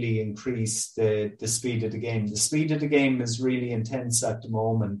really increase the speed of the game. The speed of the game is really intense at the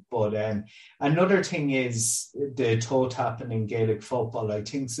moment. But another thing is the toe tapping in Gaelic football. I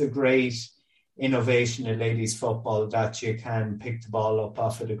think it's a great innovation in ladies football that you can pick the ball up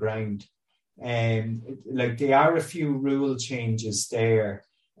off of the ground. There are a few rule changes there.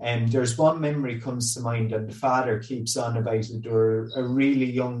 And there's one memory comes to mind, and the father keeps on about it. They were a really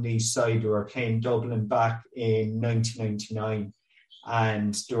young Laois side who were playing Dublin back in 1999.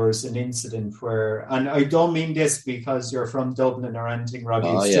 And there was an incident where, and I don't mean this because you're from Dublin or anything, Robbie.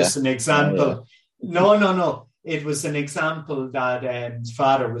 It's just an example. No. It was an example that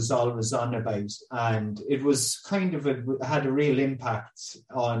father was always on about. And it was kind of, had a real impact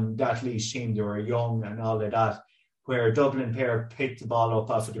on that Laois team. They were young and all of that, where Dublin pair picked the ball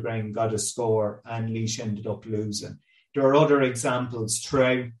up off of the ground, got a score, and Laois ended up losing. There are other examples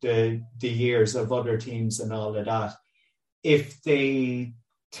throughout the years of other teams and all of that. If they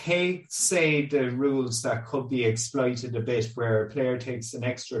take, say, the rules that could be exploited a bit, where a player takes an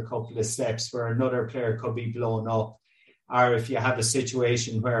extra couple of steps, where another player could be blown up, or if you have a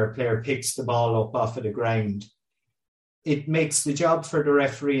situation where a player picks the ball up off of the ground, it makes the job for the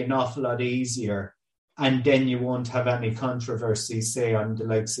referee an awful lot easier. And then you won't have any controversy, say, on the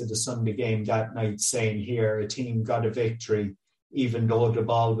likes of the Sunday game that night, saying here a team got a victory, even though the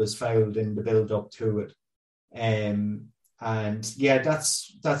ball was fouled in the build-up to it. And yeah,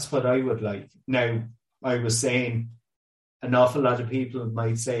 that's what I would like. Now, I was saying an awful lot of people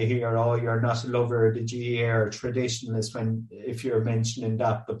might say here, oh, you're not a lover of the GAA or traditionalist if you're mentioning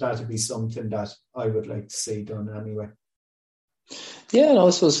that, but that'd be something that I would like to see done anyway. Yeah, no,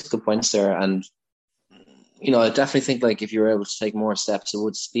 this was good points there. And I definitely think if you were able to take more steps, it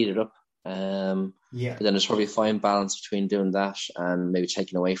would speed it up Yeah. But then there's probably a fine balance between doing that and maybe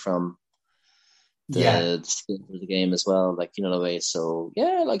taking away from Yeah. the skill of the game as well, like, the way. So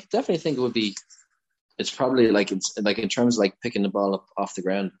yeah, like, definitely think it would be. It's probably like, it's like, in terms of like picking the ball up off the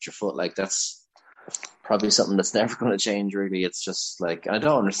ground with your foot, like, that's probably something that's never going to change. Really, it's just like, I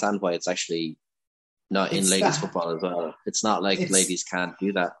don't understand why it's actually not in It's ladies the football as well. It's not like it's ladies can't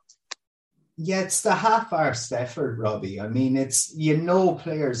do that. Yeah, it's the half-arsed effort, Robbie. I mean,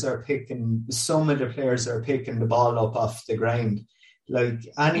 players are picking, some of the players are picking the ball up off the ground. Like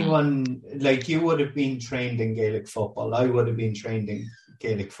anyone, like you would have been trained in Gaelic football. I would have been trained in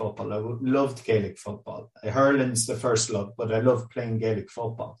Gaelic football. Loved Gaelic football. Hurling's the first love, but I love playing Gaelic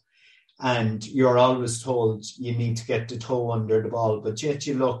football. And you're always told you need to get the toe under the ball. But yet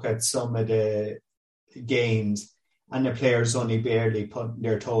you look at some of the games and the players only barely putting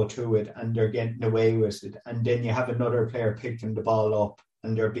their toe to it and they're getting away with it. And then you have another player picking the ball up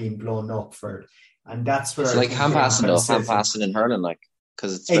and they're being blown up for it. And that's where It's I like think hand passing though, hand inconsistent. passing in hurling, like,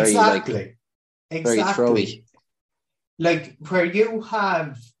 because it's very Exactly. very throwy. Like where you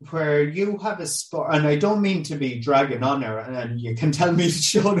have a sport, and I don't mean to be dragging on her, and you can tell me to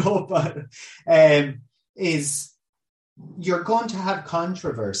shut up, but is you're going to have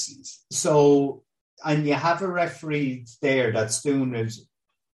controversies. So, and you have a referee there that's doing it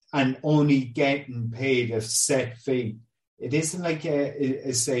and only getting paid a set fee. It isn't like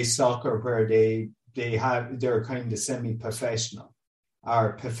say soccer where they're kind of semi-professional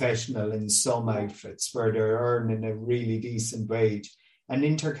or professional in some outfits where they're earning a really decent wage. An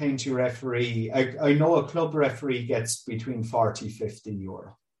inter-county referee, I know a club referee gets between 40-50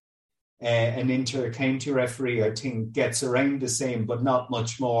 euro. An inter-county referee, I think, gets around the same, but not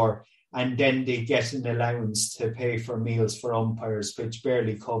much more. And then they get an allowance to pay for meals for umpires, which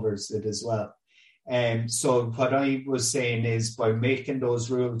barely covers it as well. So what I was saying is by making those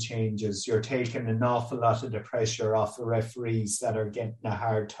rule changes, you're taking an awful lot of the pressure off the referees that are getting a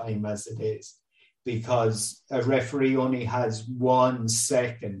hard time as it is, because a referee only has 1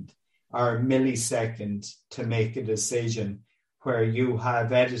 second or millisecond to make a decision, where you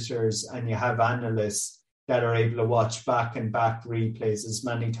have editors and you have analysts that are able to watch back and back replays as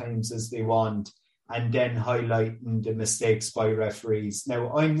many times as they want and then highlighting the mistakes by referees.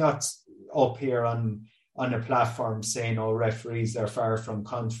 Now, I'm not up here on a platform saying, oh, referees are far from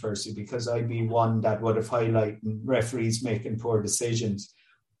controversy, because I'd be one that would have highlighted referees making poor decisions.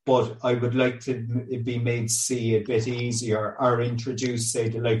 But I would like to be made to see a bit easier, or introduce, say,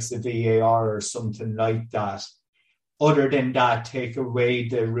 the likes of VAR or something like that. Other than that, take away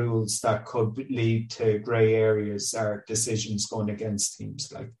the rules that could lead to grey areas or decisions going against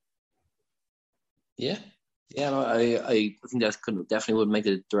teams. Like, no, I think that definitely would make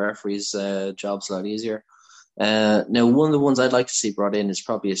the referees' jobs a lot easier. Now, one of the ones I'd like to see brought in is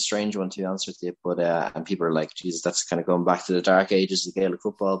probably a strange one, to be honest with you, but and people are like, Jesus, that's kind of going back to the dark ages of Gaelic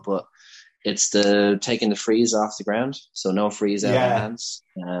football, but it's the taking the frees off the ground, so no frees out of hands.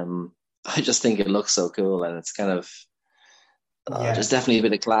 I just think it looks so cool, and it's kind of there's definitely a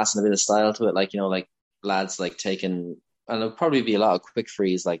bit of class and a bit of style to it, like, like lads like taking, and there'll probably be a lot of quick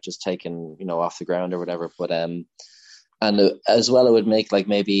frees, like just taking, off the ground or whatever, but and as well, it would make like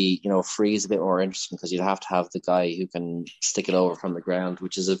maybe, freeze a bit more interesting, because you'd have to have the guy who can stick it over from the ground,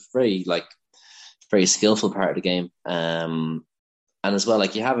 which is a very skillful part of the game. And as well,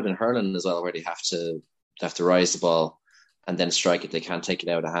 like you have it in hurling as well, where they have to rise the ball and then strike it. They can't take it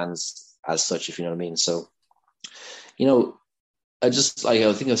out of hands as such, if you know what I mean. So, I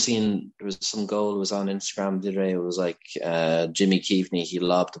think I've seen, there was some goal, it was on Instagram the other day. It was like Jimmy Keaveney, he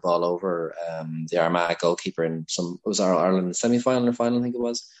lobbed the ball over the Armagh goalkeeper in it was our Ireland semi-final or final, I think it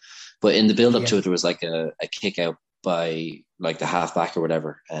was. But in the build-up to it, there was like a kick out by like the half-back or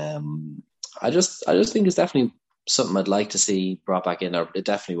whatever. I just think it's definitely something I'd like to see brought back in, or it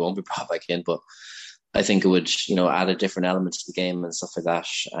definitely won't be brought back in, but I think it would, add a different element to the game and stuff like that.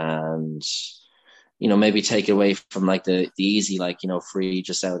 And maybe take it away from like the easy, like, free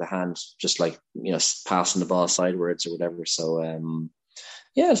just out of the hand, just like, passing the ball sideways or whatever. So,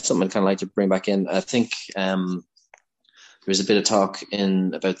 it's something I'd kind of like to bring back in. I think there's a bit of talk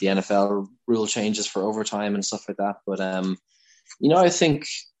about the NFL rule changes for overtime and stuff like that. But, I think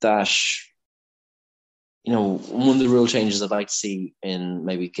that, one of the rule changes I'd like to see in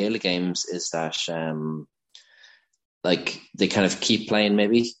maybe Gaelic games is that, like they kind of keep playing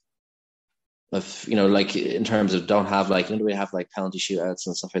maybe, of, like in terms of don't have like, we have like penalty shootouts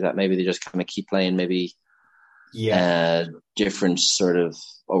and stuff like that. Maybe they just kind of keep playing maybe different sort of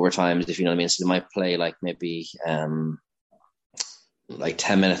overtimes, if you know what I mean. So they might play like maybe like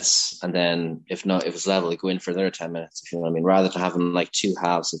 10 minutes, and then if it's level, they go in for another 10 minutes, if you know what I mean, rather than having like two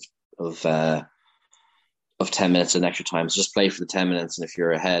halves of 10 minutes and extra time. So just play for the 10 minutes, and if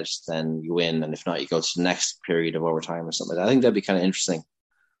you're ahead, then you win, and if not, you go to the next period of overtime or something like that. I think that'd be kind of interesting.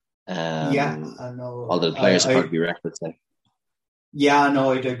 Yeah, I know. Although the players would probably be reckless. Yeah,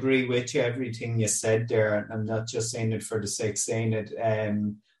 no, I'd agree with you. Everything you said there. I'm not just saying it for the sake of saying it.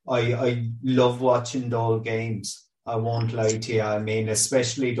 I love watching the old games. I won't lie to you. I mean,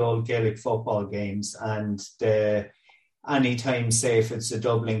 especially the old Gaelic football games, and anytime, say if it's a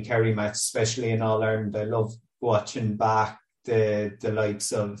Dublin Kerry match, especially in All Ireland, I love watching back the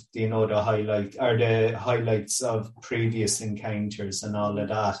likes of the highlights of previous encounters and all of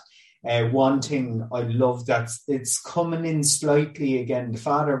that. One thing I love that it's coming in slightly again. The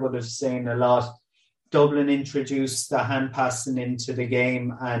father would have saying a lot. Dublin introduced the hand passing into the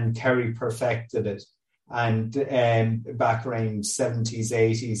game, and Kerry perfected it. And back around 70s,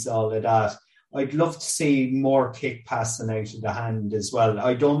 80s, all of that. I'd love to see more kick passing out of the hand as well.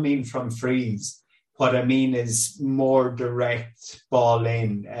 I don't mean from frees. What I mean is more direct ball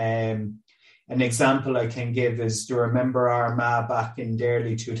in. An example I can give is, do you remember Armagh back in the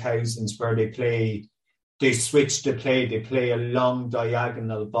early 2000s where they switch the play, they play a long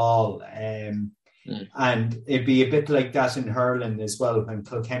diagonal ball. And it'd be a bit like that in hurling as well, when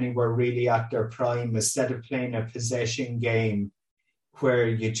Kilkenny were really at their prime. Instead of playing a possession game where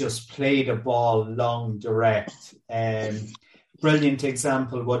you just play the ball long, direct. Brilliant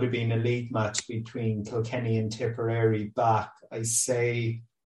example would have been a league match between Kilkenny and Tipperary back, I say,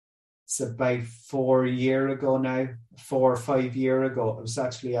 it's about 4 years ago now, 4 or 5 years ago. I was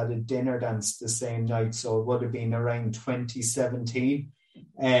actually at a dinner dance the same night, so it would have been around 2017.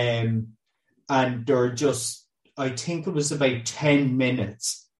 And there just, I think it was about 10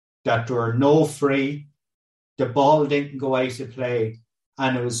 minutes that there were no free, the ball didn't go out of play,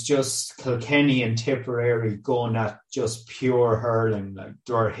 and it was just Kilkenny and Tipperary going at just pure hurling. Like,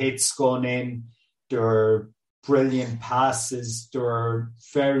 there were hits going in, there were brilliant passes, there were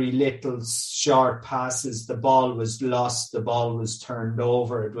very little short passes. The ball was lost, the ball was turned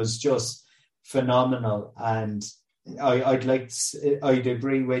over. It was just phenomenal. And I'd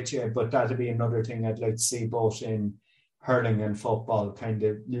agree with you, but that'd be another thing I'd like to see both in hurling and football, kind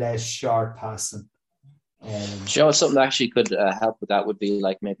of less short passing. You know, something that actually could help with that would be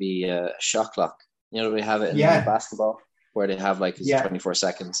like maybe a shot clock. You know, we have it in basketball where they have like 24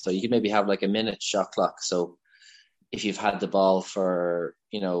 seconds. So you could maybe have like a minute shot clock. So if you've had the ball for,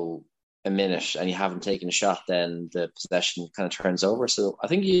 you know, a minute and you haven't taken a shot, then the possession kind of turns over. So I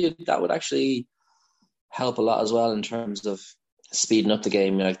think that would actually help a lot as well in terms of speeding up the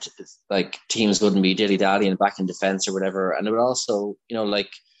game. You know, like teams wouldn't be dilly-dallying back in defence or whatever. And it would also, you know, like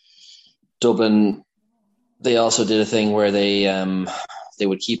Dublin, they also did a thing where they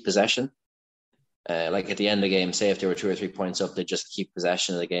would keep possession. Like at the end of the game, say if they were 2 or 3 points up, they'd just keep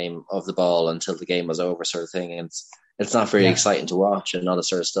possession of the game, of the ball, until the game was over, sort of thing. And it's not very exciting to watch and all this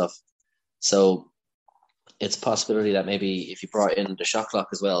sort of stuff. So it's a possibility that maybe if you brought in the shot clock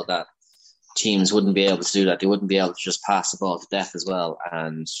as well, that teams wouldn't be able to do that. They wouldn't be able to just pass the ball to death as well.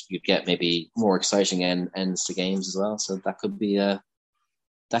 And you'd get maybe more exciting ends to games as well. So that could be another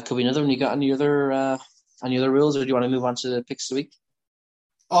one. You got any other rules, or do you want to move on to the picks of the week?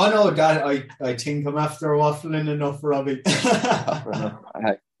 Oh no, that I think I'm after waffling enough, Robbie.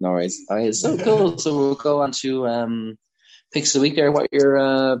 No worries. All right, so cool. So we'll go on to picks of the week there. What are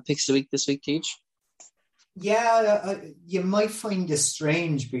your picks of the week this week, Teach? Yeah, you might find this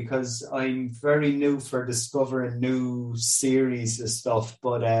strange because I'm very new for discovering new series of stuff.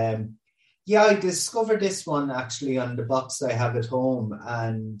 But I discovered this one actually on the box I have at home.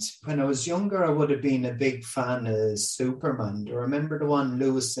 And when I was younger, I would have been a big fan of Superman. Do you remember the one,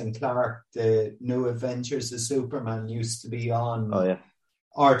 Lewis and Clark, the New Adventures of Superman used to be on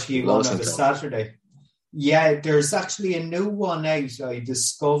RTÉ1 on a Saturday? Yeah, there's actually a new one out I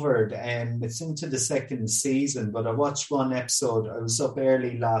discovered, and it's into the second season, but I watched one episode. I was up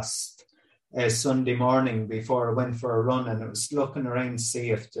early last Sunday morning before I went for a run, and I was looking around to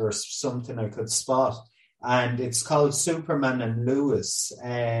see if there was something I could spot. And it's called Superman and Lewis.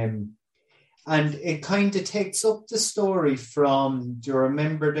 And it kind of takes up the story from, do you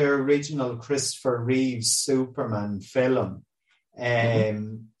remember the original Christopher Reeves Superman film?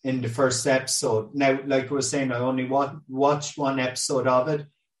 In the first episode. Now, like I was saying, I only watched one episode of it,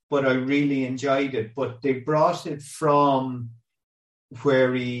 but I really enjoyed it. But they brought it from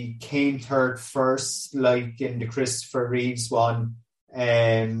where he came third first, like in the Christopher Reeves one.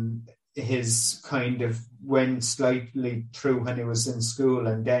 His kind of went slightly through when he was in school,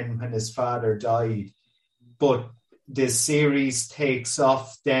 and then when his father died. But the series takes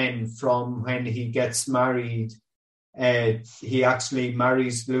off then from when he gets married he actually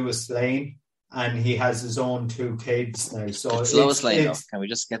marries Lewis Lane, and he has his own 2 kids now. So it's Lois Lane, though. Can we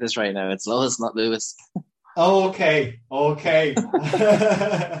just get this right now? It's Lois, not Lewis. Okay.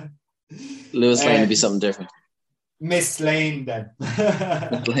 Lewis Lane would be something different. Miss Lane, then.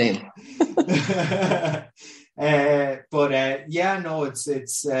 Miss Lane. It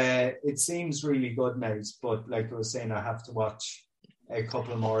seems really good now. But like I was saying, I have to watch a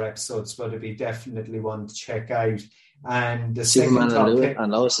couple more episodes, but it'd be definitely one to check out. And the Superman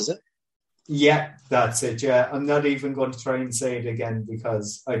and Lois, is it? Yeah, that's it. Yeah, I'm not even going to try and say it again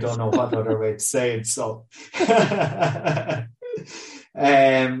because I don't know what other way to say it. So,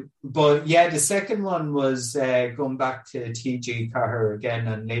 but yeah, the second one was going back to TG Carr again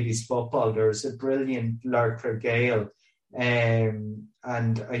and ladies football. There's a brilliant Lercra Gale, and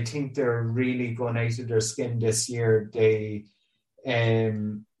I think they're really going out of their skin this year.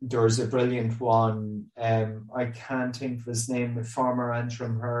 There's a brilliant one. I can't think of his name, the former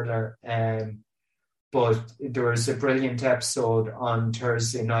Antrim hurler. But there was a brilliant episode on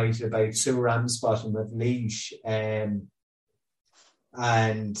Thursday night about Sue Ramsbottom of Laois,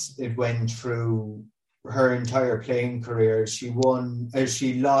 and it went through her entire playing career. She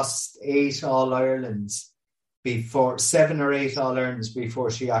lost 8 All-Irelands before, 7 or 8 All-Irelands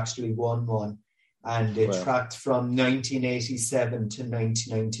before she actually won one. And it tracked from 1987 to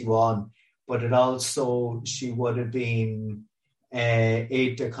 1991. But it also, she would have been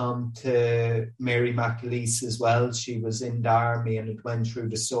aide de camp to Mary McAleese as well. She was in the army, and it went through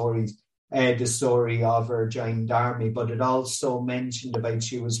the story of her joining the army. But it also mentioned about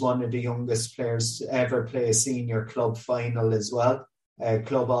she was one of the youngest players to ever play a senior club final as well,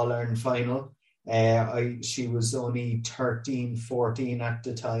 Club All-Ireland final. She was only 13, 14 at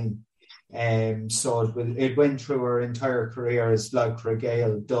the time. So it went through her entire career as Lercra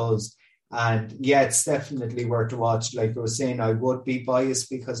Gale does. And yeah, it's definitely worth a watch. Like I was saying, I would be biased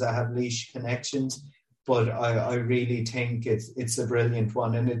because I have Laois connections, but I really think it's a brilliant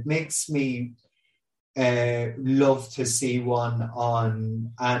one. And it makes me love to see one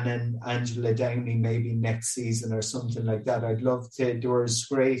on Anne and Angela Downey maybe next season or something like that. I'd love to. There was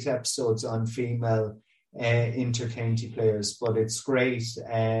great episodes on female inter-county players, but it's great,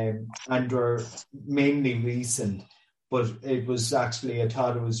 and they're mainly recent, but it was actually, I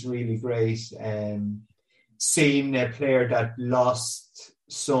thought it was really great seeing a player that lost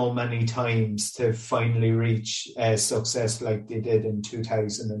so many times to finally reach success like they did in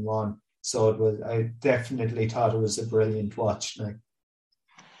 2001. So I definitely thought it was a brilliant watch now.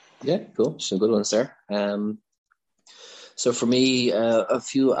 Yeah, cool. Some good ones there. So for me, a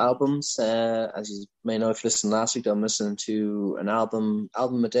few albums. As you may know, if you listened last week, I'm listening to an album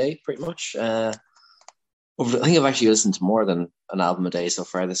a day, pretty much. I think I've actually listened to more than an album a day so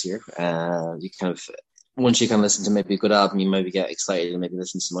far this year. Once you can listen to maybe a good album, you maybe get excited and maybe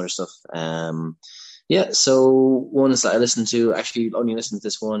listen to some other stuff. So ones that I listened to, actually only listened to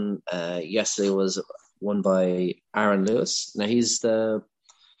this one yesterday, was one by Aaron Lewis. Now he's the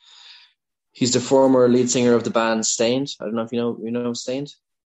former lead singer of the band Stained. I don't know if you know Stained.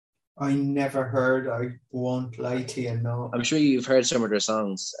 I never heard. I won't lie to you. No, I'm sure you've heard some of their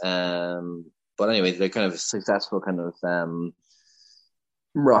songs. But anyway, they're kind of successful kind of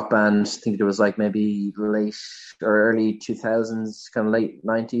rock band. I think there was like maybe late or early 2000s, kind of late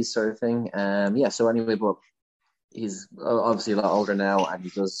 90s sort of thing. So anyway, but he's obviously a lot older now, and he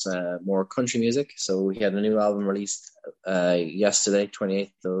does more country music. So he had a new album released yesterday,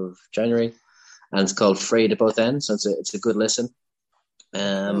 28th of January, and it's called Frayed at Both Ends. So it's a good listen.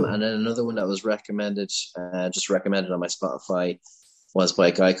 And then another one that was recommended on my Spotify, was by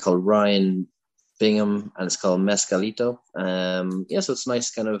a guy called Ryan Bingham, and it's called Mescalito. So it's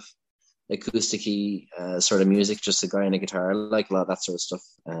nice kind of acoustic-y sort of music, just a guy on a guitar. I like a lot of that sort of stuff.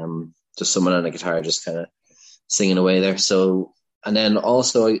 Just someone on a guitar just kind of singing away there. So, and then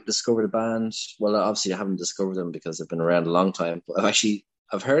also I discovered a band. Well, obviously I haven't discovered them because they've been around a long time, but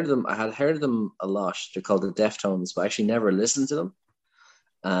I've heard of them. I had heard of them a lot. They're called the Deftones, but I actually never listened to them.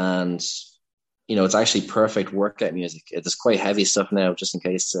 And it's actually perfect workout music. It's quite heavy stuff now, just in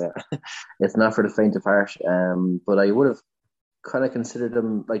case it's not for the faint of heart. But I would have kind of considered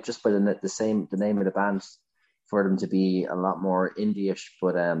them, like, just by the name of the band, for them to be a lot more indie-ish.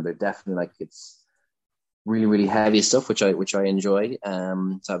 But they're definitely, like, it's really, really heavy stuff, which I enjoy.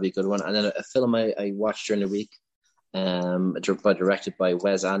 So that'd be a good one. And then a film I watched during the week, directed by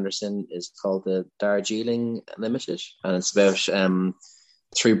Wes Anderson, is called The Darjeeling Limited, and it's about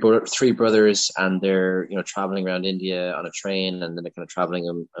three brothers, and they're traveling around India on a train, and then they're kind of traveling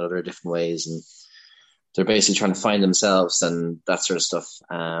in other different ways, and they're basically trying to find themselves and that sort of stuff.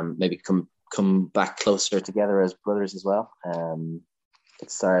 Maybe come back closer together as brothers as well. It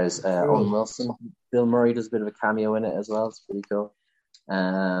stars Owen Wilson. Bill Murray does a bit of a cameo in it as well. It's pretty cool.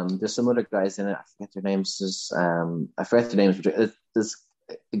 There's some other guys in it. I forget their names. I forget their names, but there's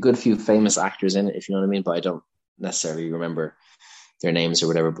a good few famous actors in it, if you know what I mean. But I don't necessarily remember their names or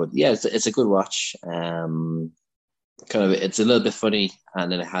whatever. But yeah, it's a good watch. It's a little bit funny,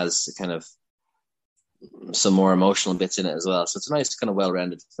 and then it has kind of some more emotional bits in it as well. So it's a nice kind of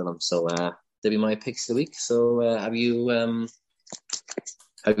well-rounded film. So they'll be my picks of the week. So have you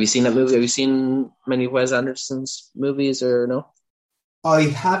seen that movie? Have you seen many of Wes Anderson's movies or no? I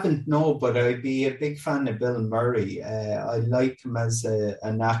haven't, no, but I'd be a big fan of Bill Murray. I like him as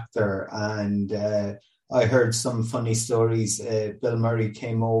an actor, and I heard some funny stories. Bill Murray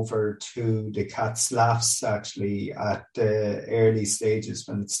came over to the Cat's Laughs actually at the early stages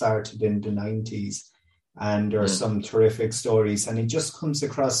when it started in the 90s, and there are some terrific stories. And he just comes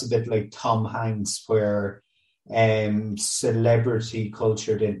across a bit like Tom Hanks, where celebrity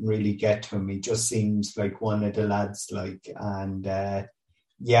culture didn't really get to him. He just seems like one of the lads, and I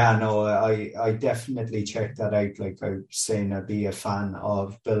definitely check that out. Like I was saying, I'd be a fan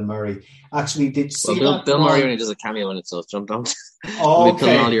of Bill Murray. Actually, did you see Bill Murray only does a cameo in it, so don't okay. Be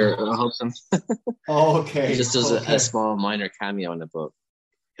putting all your hopes in. Okay. He just does a small minor cameo in it, but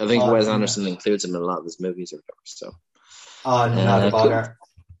I think Wes Anderson includes him in a lot of his movies or whatever. So not a bother. Cool.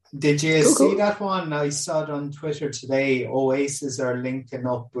 Did you see that one? I saw it on Twitter today. Oasis are linking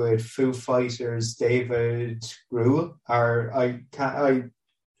up with Foo Fighters' David Grohl.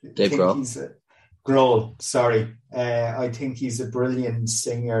 Dave Grohl, sorry. I think he's a brilliant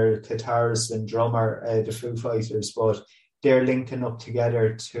singer, guitarist and drummer, the Foo Fighters, but they're linking up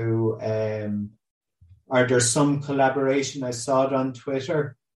together to... are there some collaboration? I saw it on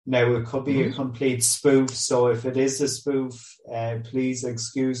Twitter. Now, it could be a complete spoof, so if it is a spoof, please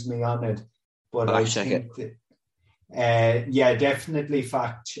excuse me on it. But I think definitely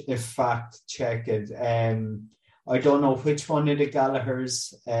fact check it. I don't know which one of the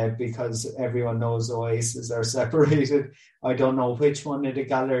Gallaghers, because everyone knows Oasis are separated. I don't know which one of the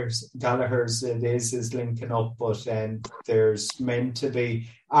Gallaghers it is linking up, but there's meant to be,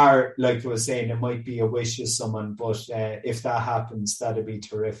 or like I was saying, it might be a wish of someone, but if that happens, that'd be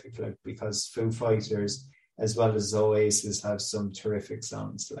terrific, because Foo Fighters as well as Oasis have some terrific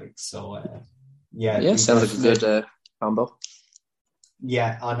songs, sounds like a good combo.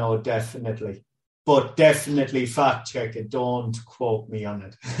 Yeah, I know, definitely. But definitely fact check it. Don't quote me on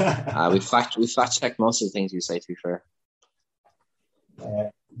it. we fact check most of the things you say, to be fair.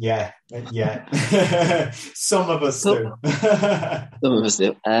 Yeah. Some of us do. Some of us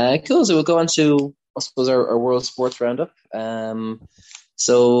do. Cool. So we'll go on to, I suppose, our World Sports Roundup.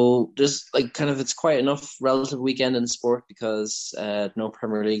 So there's it's quite enough relative weekend in sport because no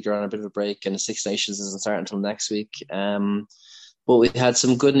Premier League, they're on a bit of a break, and the Six Nations doesn't start until next week. But we had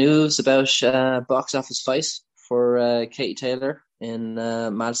some good news about box office fight for Katie Taylor in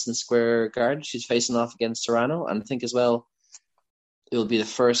Madison Square Garden. She's facing off against Serrano, and I think as well it will be the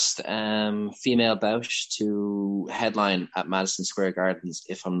first female bout to headline at Madison Square Gardens,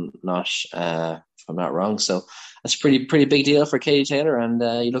 if I'm not wrong. So that's a pretty big deal for Katie Taylor, and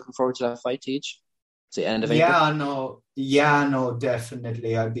you looking forward to that fight, Teach? It's the end of April. No,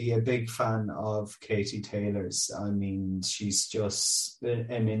 definitely. I'd be a big fan of Katie Taylor's. I mean, she's just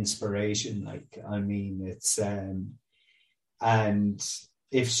an inspiration. It's and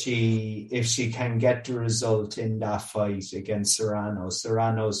if she can get the result in that fight against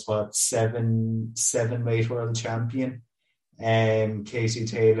Serrano's what, seven weight world champion, Katie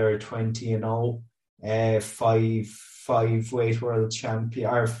Taylor 20-0, five weight world champion,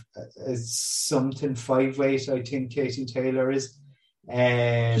 or something 5 weight, I think Katie Taylor is.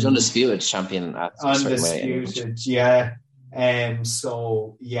 She's undisputed champion at undisputed, yeah. It'd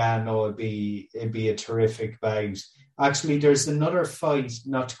be a terrific bout. Actually, there's another fight,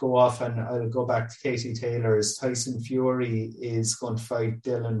 not to go off, and I'll go back to Katie Taylor, is Tyson Fury is going to fight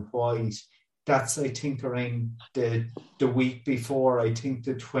Dylan White. That's, I think, around the week before, I think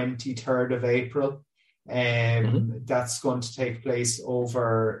the 23rd of April. That's going to take place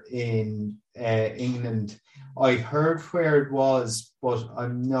over in England. I heard where it was, but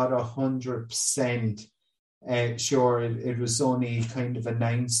I'm not 100% sure. It was only kind of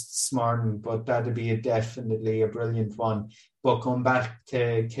announced this morning, but that'd be definitely a brilliant one. But going back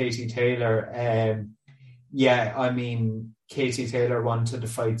to Katie Taylor, Katie Taylor wanted to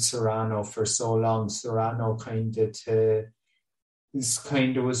fight Serrano for so long. Serrano kind of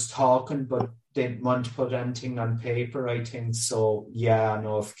was talking, but didn't want to put anything on paper, I think. So,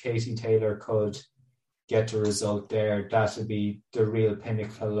 if Katie Taylor could get the result there, that would be the real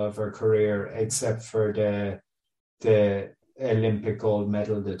pinnacle of her career, except for the Olympic gold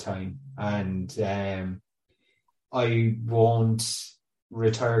medal at the time. And I won't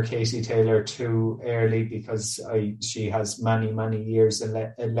retire Katie Taylor too early because she has many years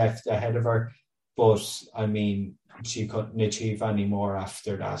left ahead of her. But I mean, she couldn't achieve any more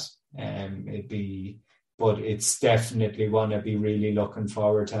after that. But it's definitely one I'd be really looking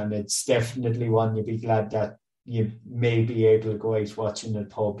forward to, and it's definitely one you'd be glad that you may be able to go out watching the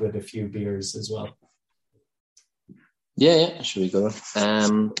pub with a few beers as well. Yeah, should be good.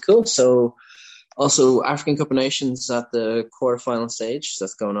 Cool. So also African Cup of Nations at the quarterfinal stage, so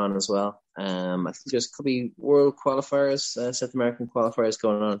that's going on as well. I think there's could be world qualifiers, South American qualifiers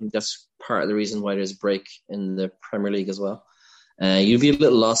going on. I think that's part of the reason why there's a break in the Premier League as well. You'd be a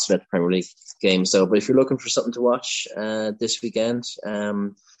little lost about the Premier League games, though. But if you're looking for something to watch this weekend,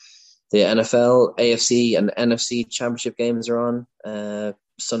 the NFL, AFC, and NFC championship games are on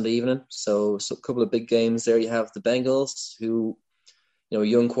Sunday evening. So a couple of big games there. You have the Bengals, who,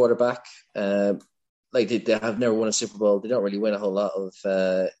 young quarterback. They have never won a Super Bowl. They don't really win a whole lot of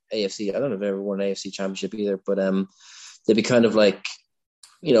AFC. I don't know if they've ever won an AFC championship either. But they'd be kind of like,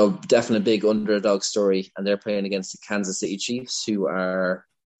 definitely a big underdog story, and they're playing against the Kansas City Chiefs, who are,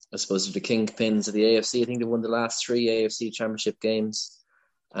 I suppose, the kingpins of the AFC. I think they won the last 3 AFC championship games,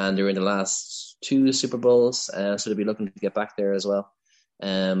 and they're in the last 2 Super Bowls, so they'll be looking to get back there as well.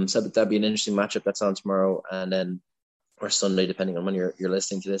 So that'd be an interesting matchup that's on tomorrow, or Sunday, depending on when you're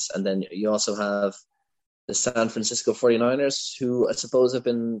listening to this. And then you also have the San Francisco 49ers, who I suppose have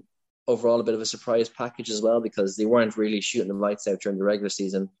been overall a bit of a surprise package as well, because they weren't really shooting the lights out during the regular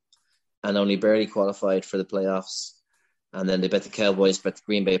season and only barely qualified for the playoffs. And then they bet the Cowboys, bet the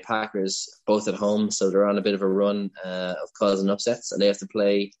Green Bay Packers, both at home. So they're on a bit of a run of causing upsets, and they have to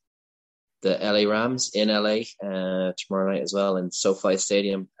play the LA Rams in LA tomorrow night as well in SoFi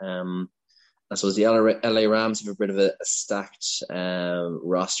Stadium. I suppose the LA Rams have a bit of a stacked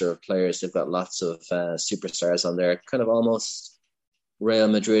roster of players. They've got lots of superstars on there, kind of almost Real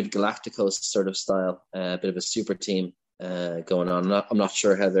Madrid Galacticos sort of style, a bit of a super team going on. I'm not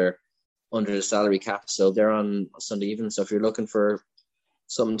sure how they're under the salary cap, so they're on Sunday evening. So if you're looking for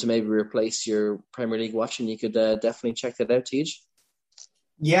something to maybe replace your Premier League watching, you could definitely check that out, Tej.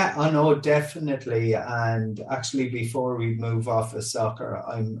 Yeah, I know, definitely. And actually, before we move off of soccer,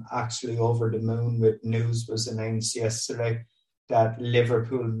 I'm actually over the moon with news was announced yesterday that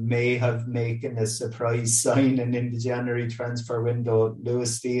Liverpool may have making a surprise signing in the January transfer window.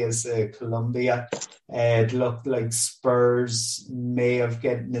 Luis Diaz, Colombia. It looked like Spurs may have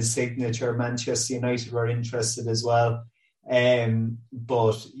gotten a signature. Manchester United were interested as well.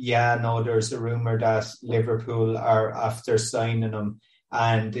 But yeah, no, there's a rumour that Liverpool are after signing him.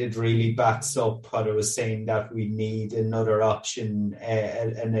 And it really backs up what I was saying, that we need another option,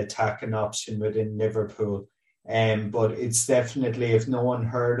 an attacking option within Liverpool. But it's definitely, if no one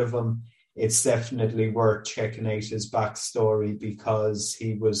heard of him, it's definitely worth checking out his backstory, because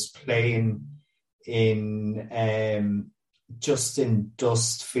he was playing in Justin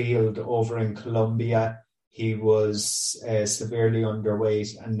Dustfield over in Colombia. He was severely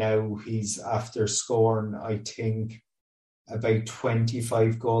underweight, and now he's after scoring, I think, about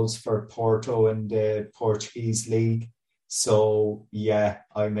 25 goals for Porto in the Portuguese league. So, yeah,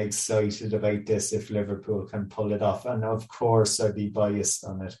 I'm excited about this if Liverpool can pull it off. And, of course, I'd be biased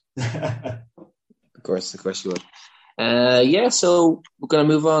on it. Of course you would. So we're going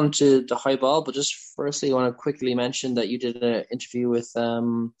to move on to the high ball. But just firstly, I want to quickly mention that you did an interview with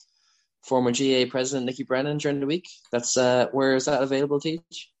former GAA president Nicky Brennan during the week. That's where is that available,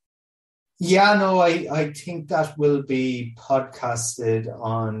 Teach? Yeah, no, I think that will be podcasted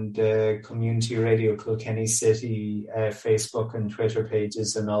on the Community Radio Kilkenny City Facebook and Twitter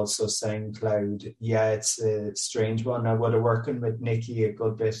pages, and also SoundCloud. Yeah, it's a strange one. I would have working with Nicky a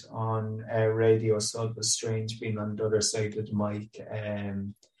good bit on radio, so it was strange being on the other side of the mic.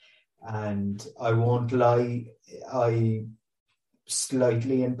 And I won't lie, I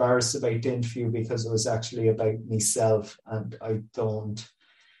slightly embarrassed about the interview because it was actually about myself, and I don't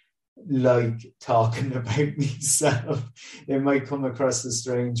like talking about myself. It might come across as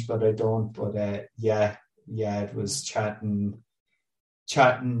strange, but I don't. But it was chatting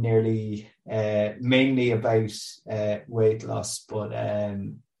nearly mainly about weight loss, but a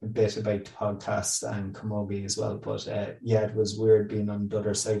bit about the podcast and Camogie as well. But it was weird being on the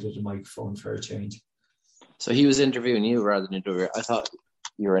other side of the microphone for a change. So he was interviewing you rather than interviewing. I thought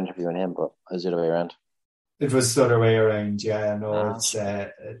you were interviewing him, but it was the other way around. It was the other way around, yeah. No, it's I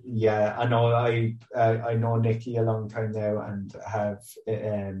know. I know Nicky a long time now, and have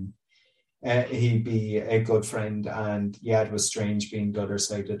he'd be a good friend. And yeah, it was strange being the other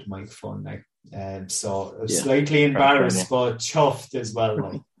side of the microphone now. So Yeah. slightly embarrassed, Fair, but chuffed as well.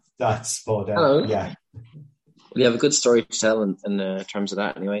 Like that's, but hello. yeah. We have a good story to tell in terms of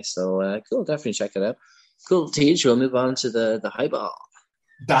that anyway. So cool, definitely check it out. Cool, Teach. We'll move on to the highball.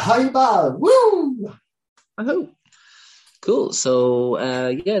 The highball, woo! Oh, cool. So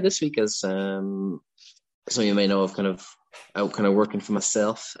yeah, this week as so you may know, I've kind of out kind of working for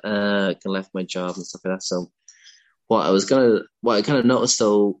myself. Kind of left my job and stuff like that. So what I kind of noticed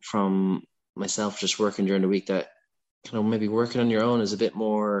though from myself just working during the week, that kind of maybe working on your own is a bit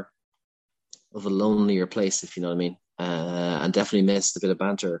more of a lonelier place, if you know what I mean. And definitely missed a bit of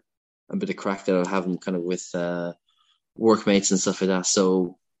banter, a bit of crack that I was having kind of with workmates and stuff like that.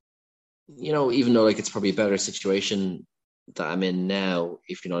 So, you know, even though like it's probably a better situation that I'm in now,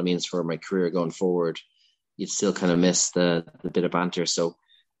 if you know what I mean, it's for my career going forward, you'd still kind of miss the bit of banter. So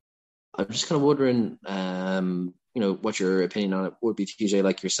I'm just kind of wondering, you know, what your opinion on it would be, TJ,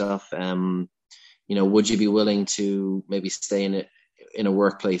 like yourself. You know, would you be willing to maybe stay in a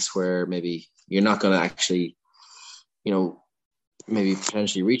workplace where maybe you're not going to actually, you know, maybe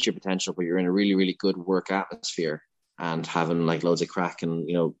potentially reach your potential, but you're in a really, really good work atmosphere and having like loads of crack and,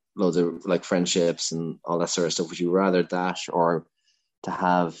 you know, loads of like friendships and all that sort of stuff? Would you rather that, or to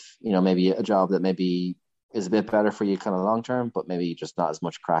have, you know, maybe a job that maybe is a bit better for you kind of long term, but maybe just not as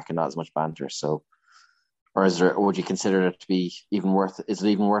much crack and not as much banter? So, or would you consider it to be is it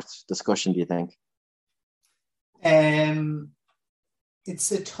even worth discussion, do you think?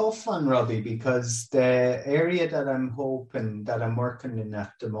 It's a tough one, Robbie, because the area that I'm working in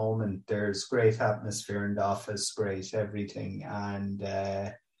at the moment, there's great atmosphere in the office, great everything,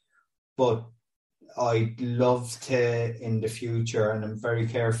 and but I'd love to in the future, and I'm very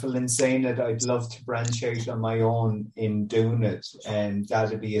careful in saying it, I'd love to branch out on my own in doing it, and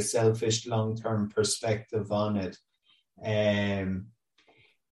that'd be a selfish long-term perspective on it.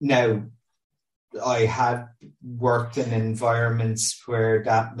 Now, I have worked in environments where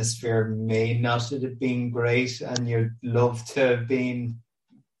the atmosphere may not have been great, and you'd love to have been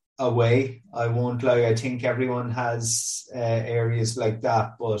away. I won't lie. I think everyone has areas like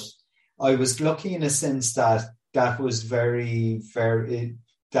that, but I was lucky in a sense that that was very slim,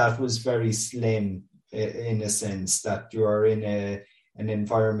 in a sense that you're in an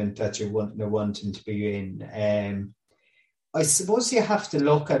environment that you're wanting to be in. I suppose you have to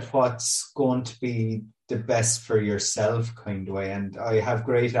look at what's going to be the best for yourself, kind of way. And I have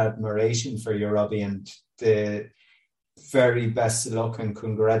great admiration for you, Robbie, and the very best of luck and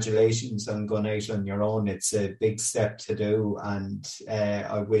congratulations on going out on your own. It's a big step to do, and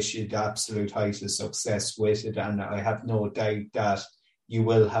I wish you the absolute height of success with it. And I have no doubt that you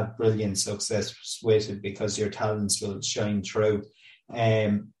will have brilliant success with it because your talents will shine through.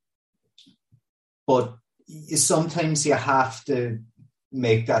 But sometimes you have to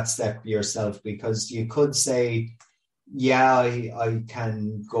make that step yourself, because you could say, yeah, I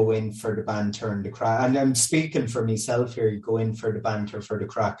can go in for the banter and the crack. And I'm speaking for myself here, you go in for the banter, for the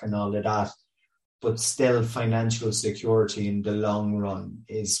crack and all of that. But still, financial security in the long run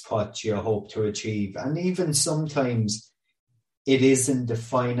is what you hope to achieve. And even sometimes it isn't the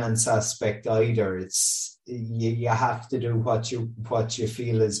finance aspect either. It's you have to do what you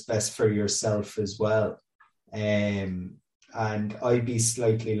feel is best for yourself as well. And I'd be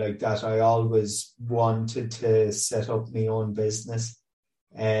slightly like that. I always wanted to set up my own business.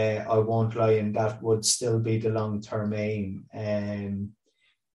 I won't lie, and that would still be the long-term aim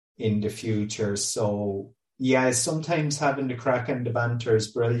in the future. So yeah, sometimes having the crack and the banter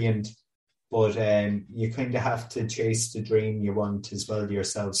is brilliant, but you kind of have to chase the dream you want as well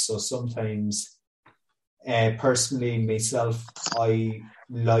yourself. So sometimes, personally myself, I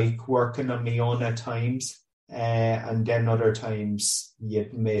like working on my own at times. And then other times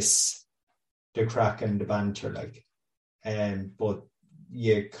you'd miss the crack and the banter, like. But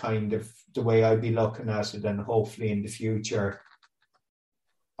you kind of, the way I'd be looking at it, and hopefully in the future,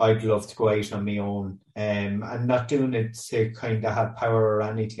 I'd love to go out on my own. And not doing it to kind of have power or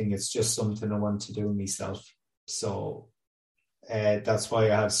anything. It's just something I want to do myself. So that's why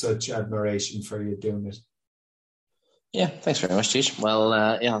I have such admiration for you doing it. Yeah, thanks very much, Teach. Well,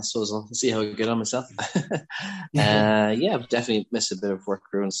 yeah, I suppose I'll see how I get on myself. Yeah, I've definitely missed a bit of work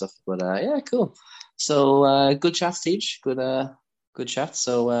crew and stuff, but yeah, cool. So good chat, Teach. Good chat.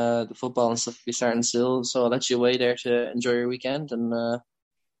 So the football and stuff will be starting soon. So I'll let you away there to enjoy your weekend and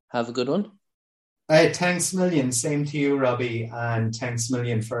have a good one. Thanks a million. Same to you, Robbie, and thanks a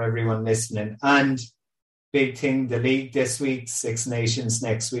million for everyone listening. And big thing, the league this week, Six Nations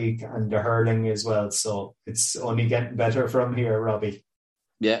next week, and the hurling as well. So it's only getting better from here, Robbie.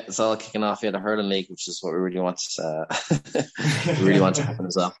 Yeah, it's all kicking off. The hurling league, which is what we really want. We really want to happen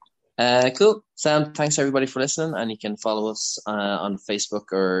as well. Cool, Sam. Thanks everybody for listening, and you can follow us on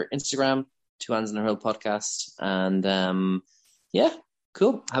Facebook or Instagram. Two Hands in the Hurl podcast, and yeah,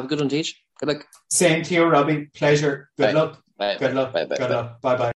 cool. Have a good one, Teach. Good luck. Same to you, Robbie. Pleasure. Good luck. Bye. Good luck. Bye. Good luck. Bye bye.